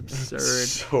talented. It's good. absurd.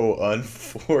 So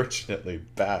unfortunately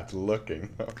bad looking.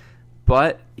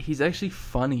 But he's actually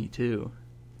funny too.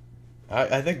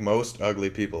 I think most ugly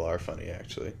people are funny,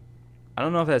 actually. I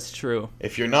don't know if that's true.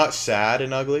 If you're not sad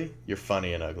and ugly, you're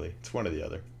funny and ugly. It's one or the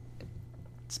other.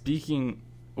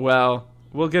 Well,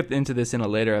 we'll get into this in a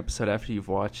later episode after you've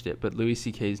watched it, but Louis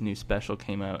C.K.'s new special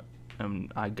came out,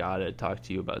 and I gotta talk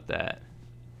to you about that.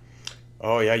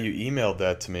 Oh, yeah, you emailed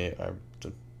that to me.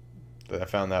 I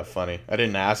found that funny. I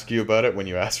didn't ask you about it when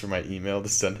you asked for my email to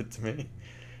send it to me.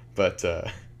 But,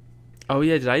 Oh,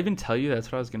 yeah, did I even tell you that's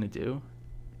what I was gonna do?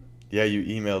 yeah, you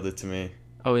emailed it to me.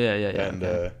 Oh, yeah. And,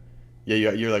 okay.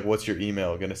 you're like, what's your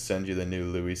email? I'm going to send you the new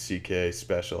Louis C.K.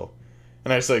 special.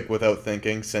 And I just, like, without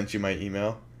thinking, sent you my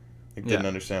email. Like, didn't Yeah.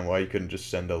 understand why you couldn't just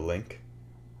send a link.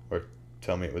 Or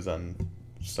tell me it was on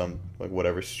some, like,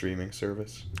 whatever streaming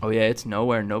service. Oh, yeah, it's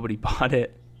nowhere. Nobody bought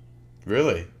it.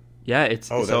 Really? Yeah,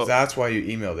 it's... Oh, so, that's why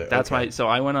you emailed it. That's okay. why. So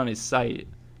I went on his site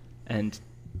and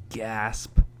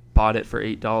gasp bought it for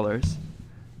 $8,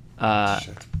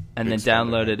 Shit. and Big then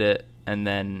spender, downloaded man. it and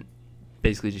then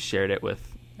basically just shared it with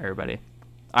everybody.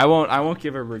 I won't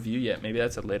give a review yet. Maybe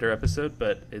that's a later episode,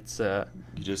 but it's You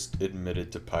just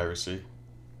admitted to piracy.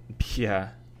 yeah,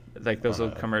 like those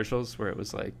little commercials where it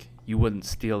was like, you wouldn't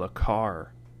steal a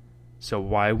car, so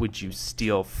why would you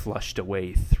steal Flushed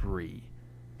Away 3?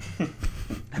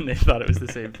 And they thought it was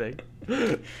the same thing.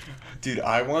 Dude,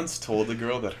 I once told a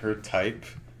girl that her type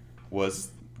was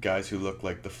guys who look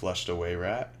like the Flushed Away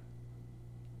rat.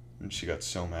 And she got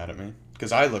so mad at me.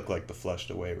 Because I look like the Flushed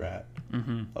Away rat.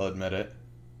 Mm-hmm. I'll admit it.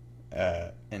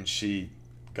 And she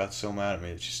got so mad at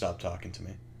me that she stopped talking to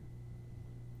me.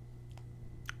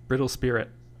 Brittle spirit,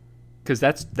 because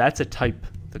that's a type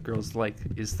the girls like,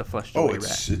 is the Flushed Away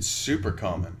rat. It's super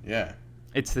common. Yeah.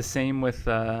 It's the same with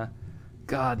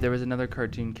God, there was another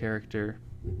cartoon character.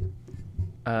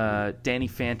 Danny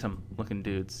Phantom looking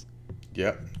dudes.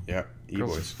 Yep. Girls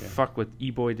E-boys. Yeah. fuck with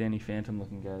E-boy Danny Phantom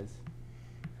looking guys.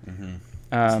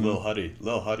 It's Lil Huddy.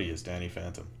 Lil Huddy is Danny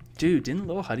Phantom. Dude, didn't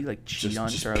Lil Huddy like cheat on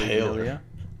just Charlie paler. D'Amelio?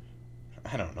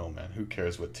 I don't know, man. Who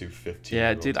cares what 215?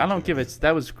 Yeah, dude, I don't give it.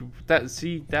 That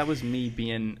was me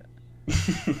being.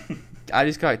 I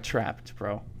just got trapped,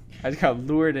 bro. I just got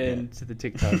lured into the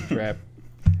TikTok trap.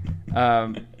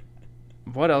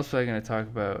 What else was I gonna talk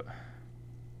about?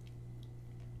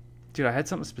 Dude, I had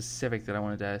something specific that I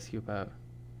wanted to ask you about.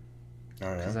 Oh,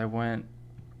 yeah? Because I went,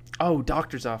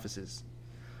 doctor's offices.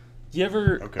 You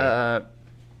ever, Okay.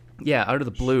 out of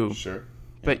the blue. Sure.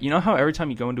 But you know how every time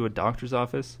you go into a doctor's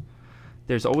office,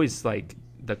 there's always like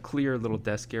the clear little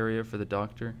desk area for the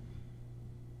doctor?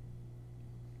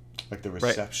 Like the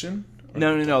reception? Or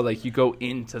No. Like you go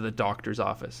into the doctor's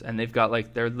office and they've got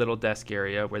like their little desk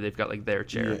area where they've got like their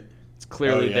chair. Yeah. It's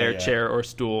clearly their yeah. chair or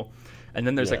stool. And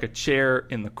then there's Yeah. like a chair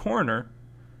in the corner.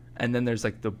 And then there's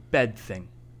like the bed thing.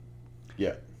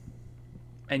 Yeah.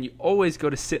 And you always go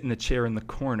to sit in the chair in the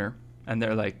corner, and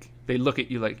they're like, they look at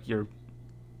you like you're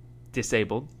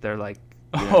disabled. They're like,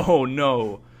 oh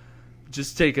no,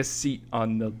 just take a seat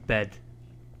on the bed.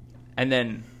 And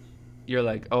then you're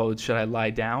like, oh, should I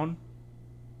lie down?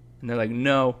 And they're like,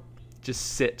 no,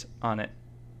 just sit on it.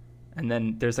 And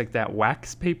then there's like that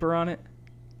wax paper on it.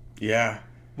 Yeah.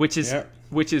 Which is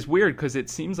weird because it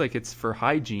seems like it's for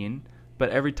hygiene, but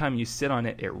every time you sit on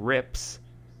it, it rips.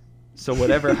 So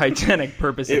whatever hygienic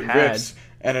purpose it had, rips,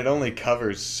 and it only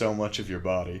covers so much of your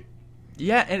body.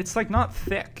 Yeah, and it's like not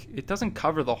thick. It doesn't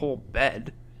cover the whole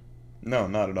bed. No,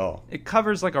 not at all. It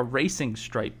covers like a racing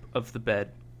stripe of the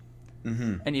bed.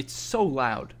 Mm-hmm. And it's so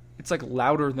loud. It's like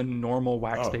louder than normal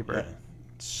wax paper. Yeah.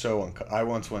 So I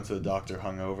once went to the doctor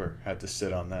hungover, had to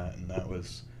sit on that, and that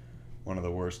was one of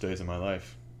the worst days of my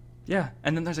life. Yeah,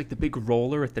 and then there's like the big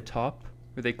roller at the top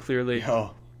where they clearly.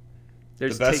 Oh.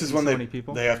 There's the best is when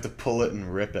they have to pull it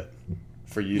and rip it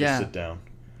for you to sit down.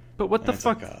 But what the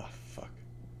fuck? Like, fuck.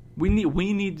 We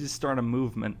need to start a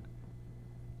movement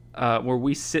where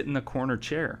we sit in the corner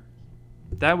chair.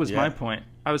 That was my point.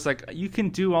 I was like, you can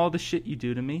do all the shit you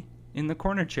do to me in the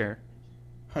corner chair.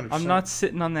 100%. I'm not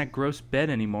sitting on that gross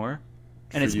bed anymore.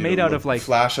 And it's made out of like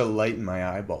flash a light in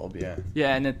my eyeball, yeah.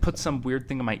 Yeah, and then put some weird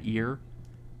thing in my ear.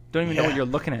 Don't even know what you're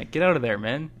looking at. Get out of there,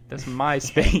 man. That's my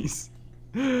space.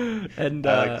 And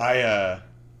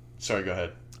sorry, go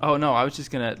ahead. Oh no, I was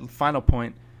just gonna final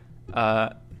point.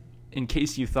 In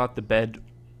case you thought the bed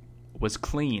was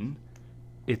clean,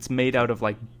 it's made out of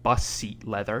like bus seat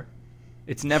leather.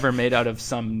 It's never made out of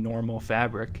some normal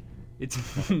fabric.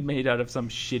 It's made out of some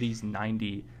shitty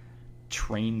 90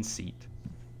 train seat.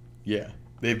 Yeah,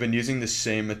 they've been using the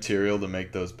same material to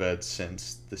make those beds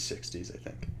since the 60s, I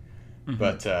think. Mm-hmm.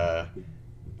 But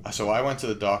so I went to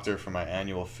the doctor for my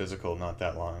annual physical not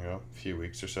that long ago, a few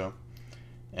weeks or so,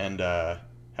 and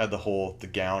had the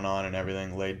gown on and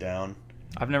everything laid down.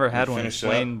 I've never had one.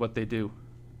 Explain what they do.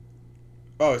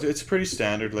 Oh, it's pretty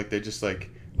standard. Like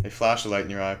they flash a light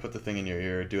in your eye, put the thing in your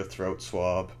ear, do a throat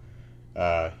swab.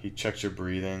 He checks your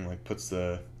breathing, like puts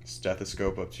the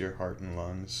stethoscope up to your heart and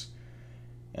lungs,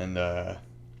 and they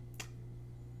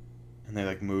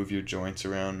like move your joints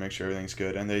around, make sure everything's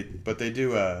good. And they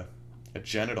do a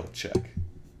genital check.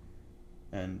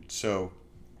 And so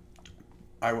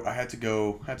I had to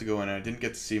go in, and I didn't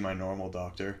get to see my normal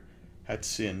doctor. Had to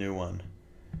see a new one.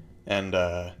 And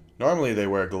normally they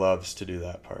wear gloves to do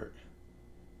that part.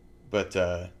 But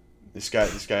this guy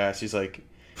asked, he's like,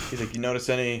 you notice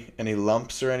any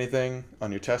lumps or anything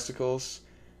on your testicles?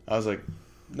 I was like,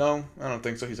 no, I don't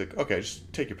think so. He's like, okay,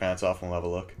 just take your pants off and we'll have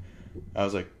a look. I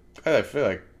was like, I feel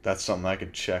like that's something I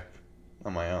could check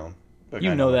on my own. Like,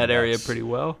 you know that area pretty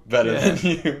well. Better than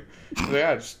you. Like,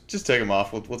 yeah, just take them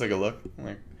off. We'll take a look.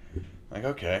 I'm like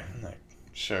okay. I'm like,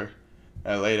 sure.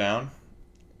 I lay down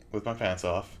with my pants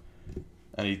off,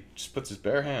 and he just puts his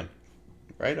bare hand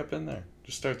right up in there.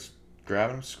 Just starts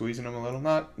grabbing him, squeezing him a little.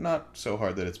 Not so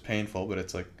hard that it's painful, but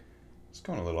it's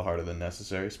going a little harder than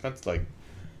necessary. Spent like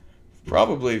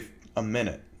probably a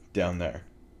minute down there,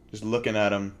 just looking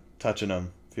at him, touching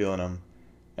him, feeling him.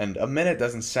 And a minute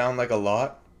doesn't sound like a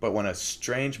lot, but when a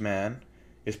strange man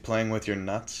is playing with your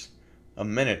nuts, a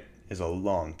minute is a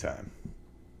long time.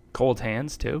 Cold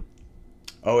hands, too?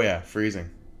 Oh, yeah. Freezing.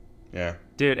 Yeah.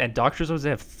 Dude, and doctors always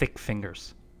have thick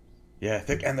fingers. Yeah,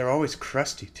 thick. And they're always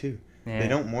crusty, too. Yeah. They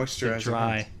don't moisturize. They're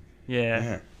dry.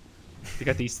 Yeah. They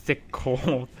got these thick,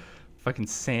 cold, fucking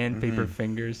sandpaper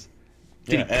fingers.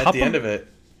 Did he cup at the end of it...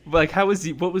 Like,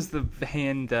 what was the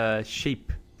hand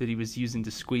shape that he was using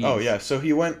to squeeze? Oh, yeah. So he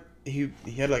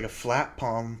had like a flat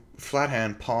palm flat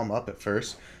hand, palm up at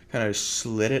first, kind of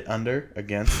slid it under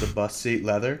against the bus seat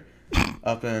leather,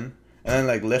 up in, and then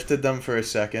like lifted them for a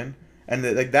second, and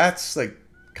like that's like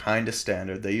kind of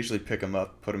standard. They usually pick them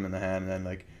up, put them in the hand, and then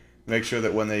like make sure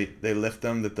that when they lift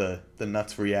them that the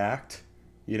nuts react,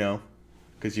 you know,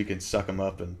 because you can suck them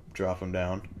up and drop them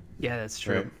down. Yeah, that's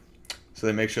true. Right? So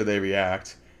they make sure they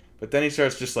react, but then he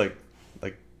starts just like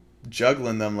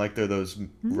juggling them like they're those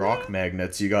rock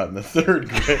magnets you got in the 3rd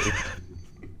grade.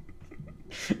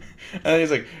 And then he's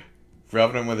like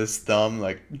rubbing them with his thumb,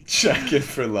 like checking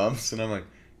for lumps, and I'm like,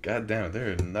 God damn it,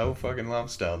 there are no fucking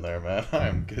lumps down there, man.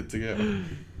 I'm good to go.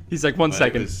 He's like, one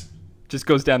second. Just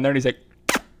goes down there and he's like,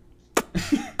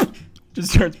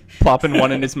 just starts plopping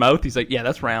one in his mouth. He's like, yeah,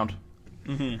 that's round.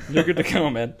 Mm-hmm. You're good to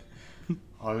go, man.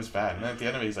 Oh, it was bad. And then at the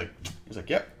end of it, he's like,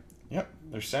 yep,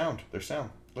 they're sound.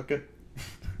 Look good.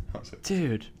 I was like,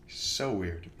 dude, so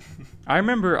weird. I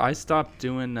remember I stopped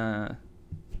doing. My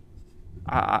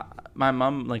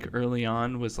mom, like, early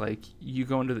on was like, you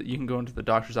can go into the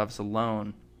doctor's office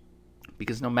alone,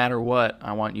 because no matter what,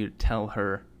 I want you to tell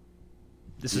her.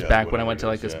 This is back when I went to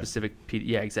like a specific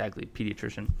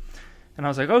pediatrician, and I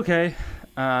was like, okay.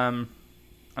 And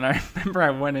I remember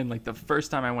I went in, like, the first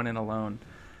time I went in alone.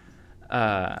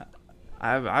 I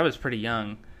was pretty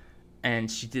young,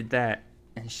 and she did that,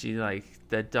 and she like,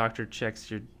 that doctor checks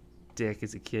your dick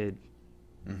as a kid.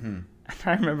 Mm-hmm. And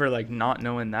I remember like not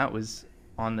knowing that was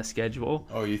on the schedule.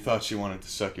 Oh, you thought she wanted to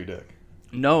suck your dick?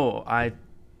 No, I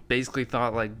basically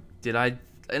thought like, did I?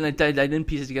 And I didn't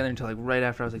piece it together until like right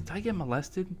after. I was like, did I get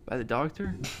molested by the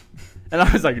doctor? And I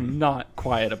was like not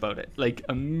quiet about it. Like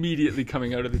immediately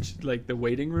coming out of the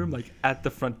waiting room, like at the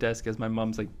front desk as my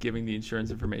mom's like giving the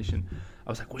insurance information, I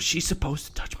was like, was she supposed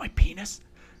to touch my penis?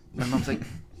 My mom's like,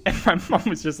 and my mom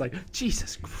was just like,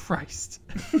 Jesus Christ.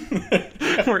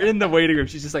 We're in the waiting room.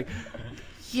 She's just like,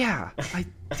 yeah, I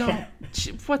don't.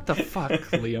 What the fuck,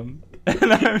 Liam?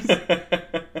 And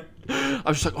I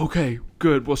was just like, okay,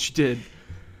 good. Well, she did.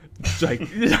 Like,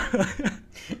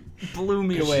 blew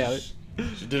me away out.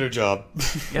 She did her job.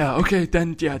 Yeah, okay,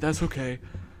 then, yeah, that's okay.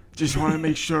 Just want to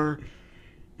make sure.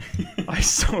 I'm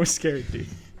so scared, dude.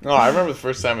 No, I remember the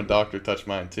first time a doctor touched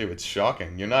mine, too. It's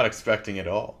shocking. You're not expecting it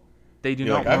all. They do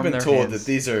not warm I've been their told hands. that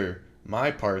these are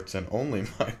my parts and only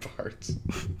my parts.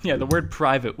 Yeah, the word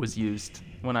private was used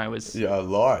when I was... Yeah, a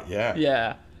lot, yeah.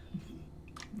 Yeah.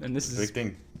 And this is... Big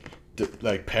thing.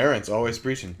 Like, parents always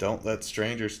preaching, don't let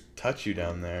strangers touch you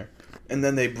down there. And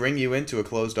then they bring you into a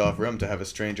closed-off room to have a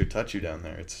stranger touch you down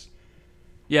there. It's...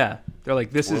 Yeah. They're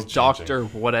like, this is World-changing. Doctor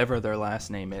whatever their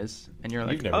last name is. And you're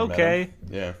like, You've never met okay. him.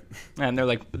 Yeah. And they're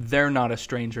like, they're not a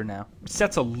stranger now.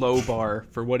 Sets a low bar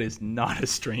for what is not a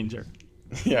stranger.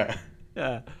 Yeah.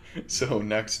 Yeah. So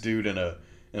next dude in a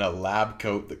lab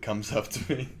coat that comes up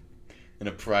to me in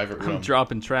a private room. I'm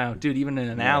dropping trout. Dude, even in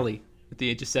an alley at the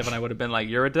age of 7, I would have been like,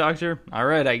 you're a doctor? All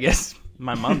right, I guess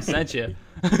my mom sent you.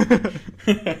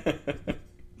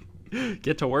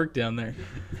 Get to work down there.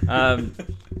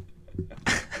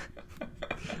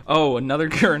 Oh, another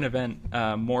current event.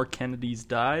 More Kennedys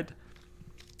died.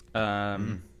 Yeah,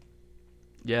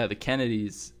 the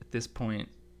Kennedys at this point,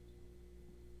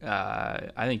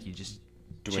 I think you just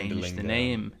changed the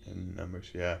name. In numbers,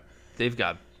 yeah. They've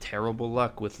got terrible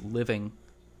luck with living.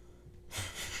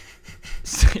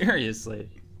 Seriously.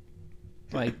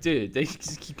 Like, dude, they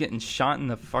just keep getting shot in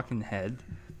the fucking head.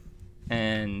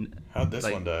 And how'd this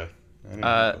like, one die? I didn't know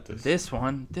about this. This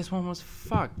one was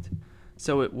fucked.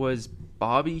 So it was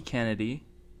Bobby Kennedy,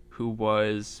 who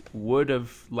would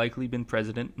have likely been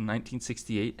president in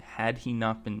 1968 had he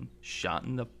not been shot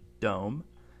in the dome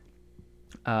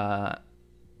after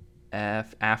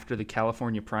the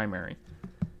California primary.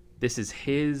 This is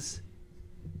his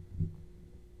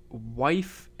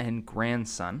wife and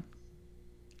grandson.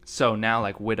 So now,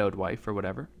 like, widowed wife or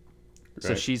whatever. Right.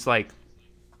 So she's like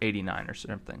 89 or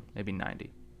something, maybe 90.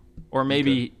 Or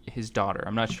maybe his daughter,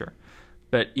 I'm not sure.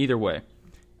 But either way,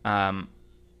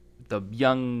 the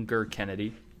younger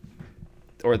Kennedy,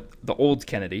 or the old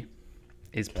Kennedy,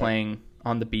 is playing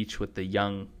on the beach with the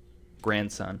young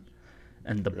grandson.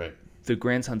 And the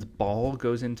grandson's ball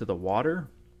goes into the water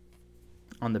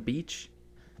on the beach.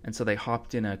 And so they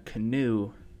hopped in a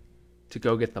canoe to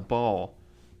go get the ball.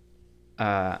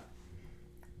 And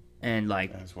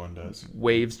like, as one does,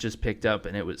 waves just picked up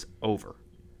and it was over.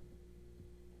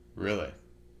 Really?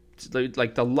 It's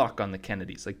like the luck on the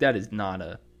Kennedys. Like, that is not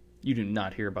you do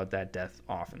not hear about that death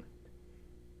often.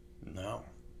 No.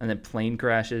 And then plane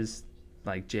crashes,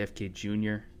 like JFK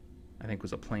Jr., I think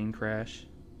was a plane crash.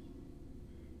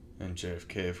 And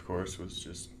JFK, of course, was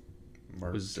just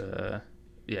murked.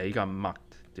 Yeah, he got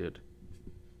mucked, dude.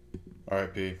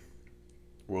 R.I.P.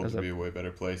 World would be a way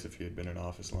better place if he had been in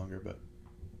office longer, but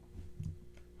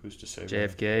who's to say?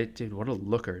 JFK, dude, what a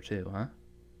looker too, huh?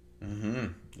 Mm-hmm.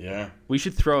 Yeah. We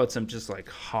should throw out some just like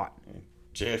hot.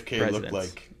 JFK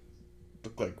presidents.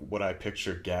 looked like what I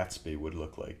picture Gatsby would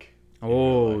look like.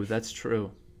 Oh, that's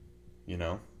true. You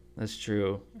know? That's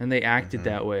true. And they acted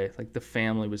that way. Like the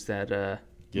family was that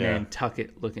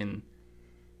Nantucket looking.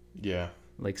 Yeah.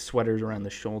 Like sweaters around the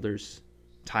shoulders,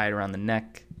 tied around the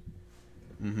neck.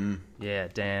 Mm-hmm. Yeah,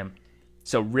 damn.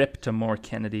 So rip to more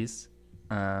Kennedys.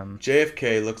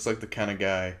 JFK looks like the kind of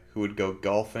guy who would go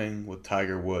golfing with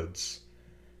Tiger Woods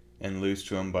and lose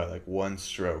to him by like one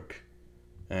stroke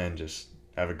and just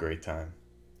have a great time.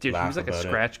 Dude, he was like a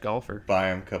scratch golfer. Buy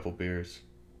him a couple beers.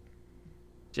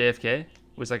 JFK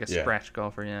was like a scratch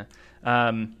golfer, yeah.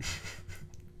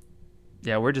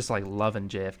 Yeah, we're just like loving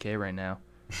JFK right now.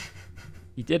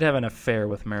 He did have an affair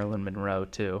with Marilyn Monroe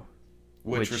too.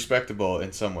 Which respectable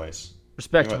in some ways.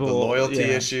 Respectable. The loyalty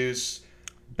issues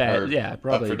bad,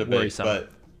 probably up for debate, worrisome. but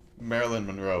Marilyn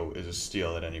Monroe is a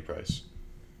steal at any price.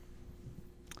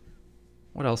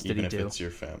 What else did he do? Even if it's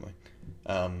your family.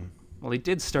 Well, he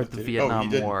did start the Vietnam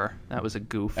War. That was a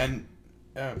goof. And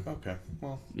okay,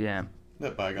 well, yeah.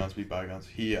 Let bygones be bygones.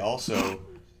 He also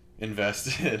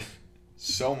invested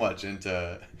so much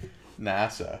into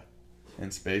NASA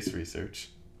and space research.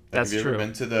 That's true. Have you true. ever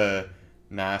been to the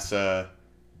NASA?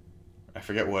 I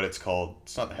forget what it's called.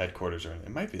 It's not the headquarters or anything.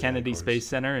 It might be Kennedy Space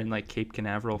Center in like Cape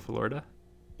Canaveral, Florida.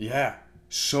 Yeah,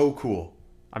 so cool.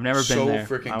 I've never been there.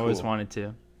 So freaking cool. I always wanted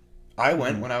to. I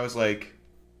went when I was like,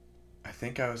 I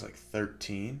think I was like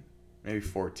 13, maybe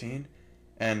 14,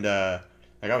 and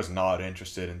like I was not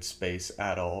interested in space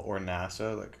at all or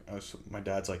NASA. Like my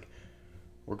dad's like,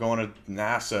 we're going to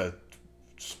NASA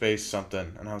space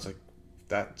something, and I was like,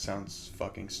 that sounds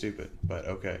fucking stupid, but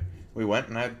okay. We went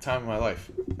and I had the time of my life.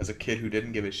 As a kid who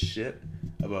didn't give a shit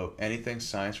about anything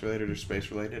science related or space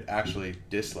related, actually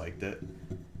disliked it,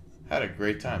 had a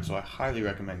great time. So I highly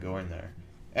recommend going there.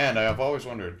 And I have always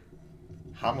wondered,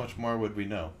 how much more would we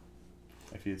know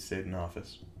if he had stayed in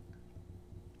office?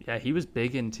 Yeah, he was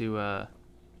big into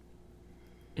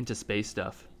space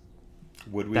stuff.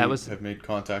 Would we have made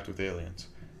contact with aliens?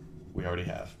 We already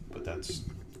have, but that's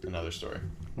another story.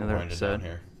 Another episode. Down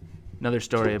here. Another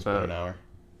story about an hour.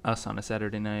 Us on a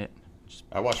Saturday night.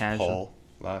 I watched Paul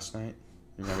last night.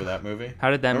 Remember that movie?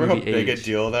 How did that Remember movie how big age? a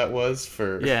deal that was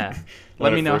for? Yeah.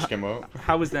 Let me know. First came out?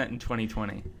 How was that in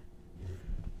 2020?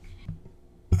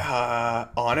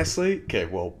 Honestly, okay,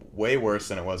 well, way worse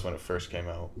than it was when it first came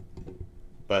out.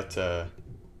 But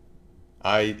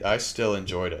I still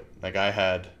enjoyed it. Like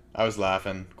I was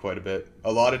laughing quite a bit.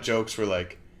 A lot of jokes were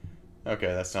like,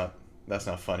 okay, that's not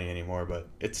funny anymore, but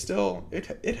it still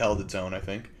it held its own, I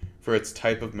think, for its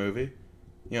type of movie.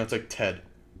 You know, it's like Ted.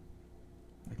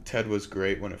 Like Ted was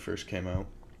great when it first came out.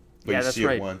 But you see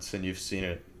it once and you've seen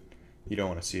it, you don't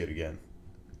want to see it again.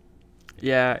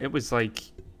 Yeah, it was like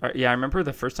I remember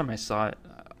the first time I saw it,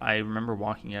 I remember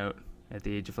walking out at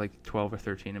the age of like 12 or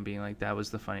 13 and being like, that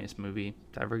was the funniest movie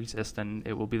to ever exist, and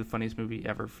it will be the funniest movie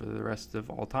ever for the rest of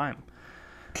all time.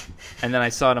 And then I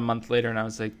saw it a month later and I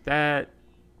was like, that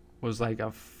was like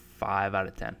a 5 out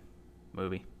of 10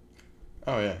 movie.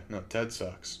 Oh yeah, no, Ted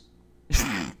sucks.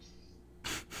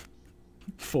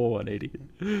 Full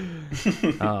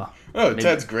 180.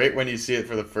 Ted's great when you see it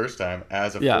for the first time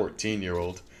as a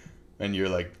 14-year-old, and you're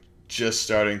like just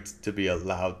starting to be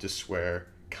allowed to swear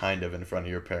kind of in front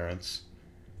of your parents.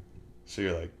 So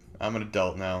you're like, I'm an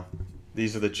adult now.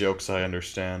 These are the jokes I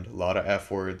understand. A lot of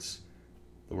F words.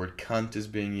 The word cunt is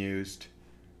being used.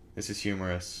 This is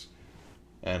humorous.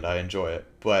 And I enjoy it.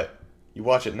 But you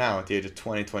watch it now at the age of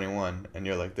 20, 21, and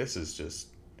you're like, this is just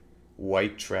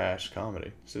white trash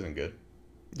comedy. This isn't good.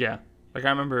 Yeah. Like, I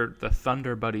remember the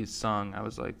Thunder Buddies song. I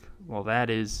was like, well, that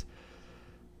is,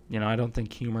 I don't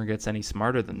think humor gets any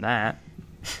smarter than that.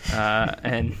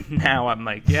 And now I'm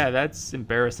like, yeah, that's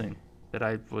embarrassing. That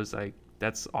I was like,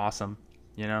 that's awesome,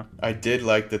 I did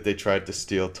like that they tried to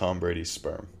steal Tom Brady's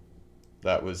sperm.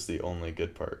 That was the only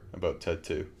good part about Ted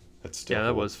 2.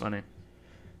 That was funny.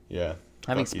 Yeah.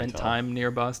 Having spent time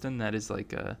near Boston, that is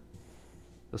like,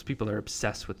 those people are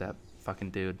obsessed with that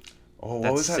fucking dude. Oh,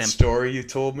 what was that story you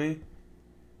told me?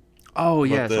 Oh,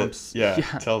 yeah.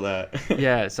 Tell that.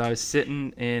 Yeah, so I was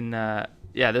sitting in,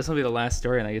 this will be the last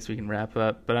story, and I guess we can wrap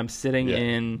up. But I'm sitting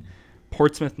in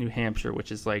Portsmouth, New Hampshire,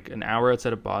 which is like an hour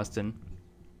outside of Boston.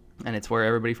 And it's where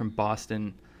everybody from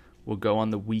Boston will go on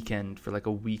the weekend for like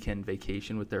a weekend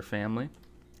vacation with their family.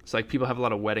 So like people have a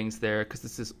lot of weddings there because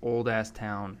it's this old-ass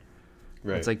town.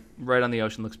 Right. It's like right on the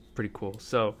ocean, looks pretty cool.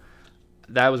 So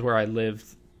that was where I lived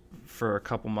for a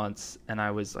couple months, and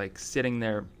I was like sitting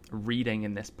there reading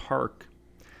in this park,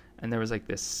 and there was like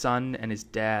this son and his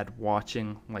dad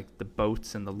watching like the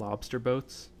boats and the lobster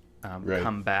boats Right.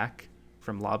 come back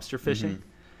from lobster fishing. Mhm.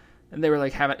 And they were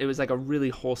like it was like a really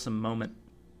wholesome moment.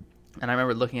 And I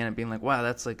remember looking at it and being like, wow,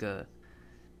 that's just a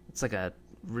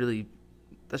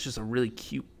really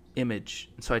cute image.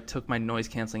 And so I took my noise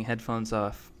canceling headphones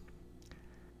off.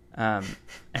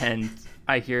 And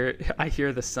I hear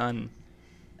the son,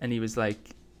 and he was like,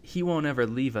 he won't ever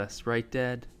leave us, right,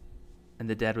 Dad? And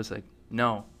the dad was like,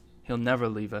 no, he'll never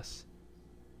leave us.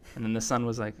 And then the son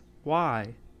was like,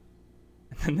 why?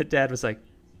 And then the dad was like,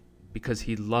 because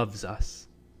he loves us.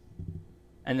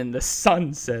 And then the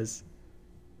son says,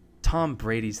 Tom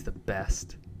Brady's the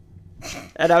best.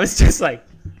 And I was just like,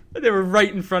 they were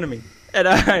right in front of me.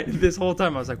 And this whole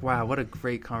time I was like, wow, what a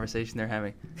great conversation they're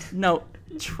having. No,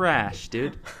 trash,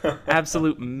 dude.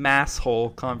 Absolute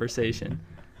masshole conversation.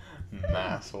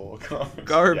 Masshole conversation.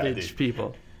 Garbage Yeah,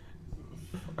 people.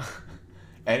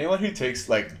 Anyone who takes,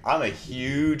 like, I'm a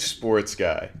huge sports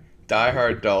guy,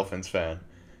 diehard Dolphins fan,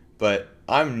 but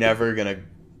I'm not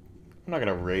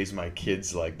gonna raise my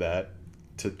kids like that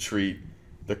to treat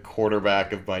the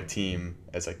quarterback of my team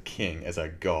as a king, as a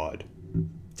god.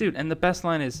 Dude, and the best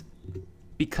line is,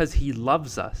 because he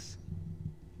loves us.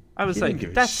 I was He didn't like, give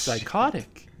a that's shit.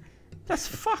 psychotic. That's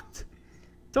fucked.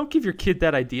 Don't give your kid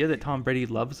that idea that Tom Brady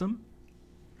loves him.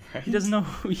 Right? He doesn't know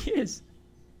who he is.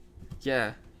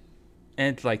 Yeah.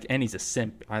 And he's a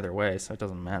simp either way, so it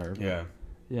doesn't matter. Yeah,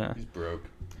 Yeah. he's broke.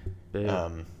 Big, Yeah,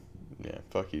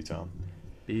 fuck you, Tom.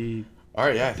 big. All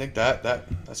right, yeah, I think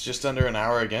that's just under an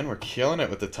hour again. We're killing it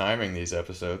with the timing these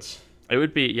episodes. It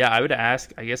would be, yeah, I would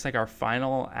ask, I guess, like our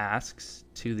final asks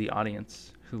to the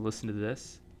audience who listen to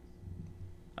this.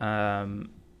 I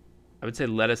would say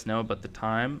let us know about the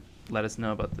time. Let us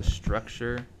know about the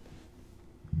structure.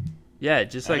 Yeah,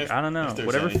 just And like, I don't know, if there's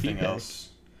whatever anything feedback. else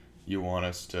you want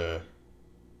us to,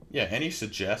 yeah, any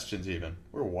suggestions even,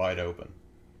 we're wide open.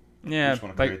 We Yeah, just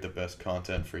want to create the best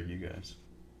content for you guys.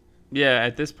 yeah,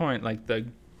 at this point, like the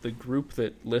group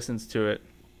that listens to it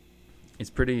is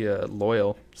pretty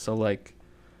loyal. So like,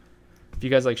 if you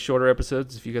guys like shorter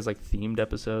episodes, if you guys like themed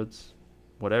episodes,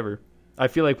 whatever. I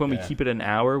feel like when we Yeah. keep it an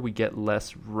hour, we get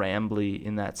less rambly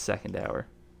in that second hour.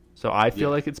 So I feel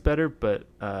Yeah. like it's better, but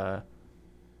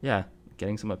yeah,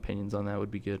 getting some opinions on that would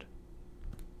be good.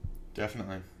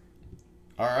 Definitely.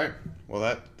 All right.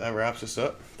 Well, that wraps us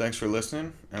up. Thanks for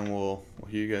listening, and we'll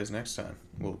hear you guys next time.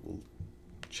 We'll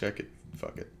check it.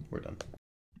 Fuck it. We're done.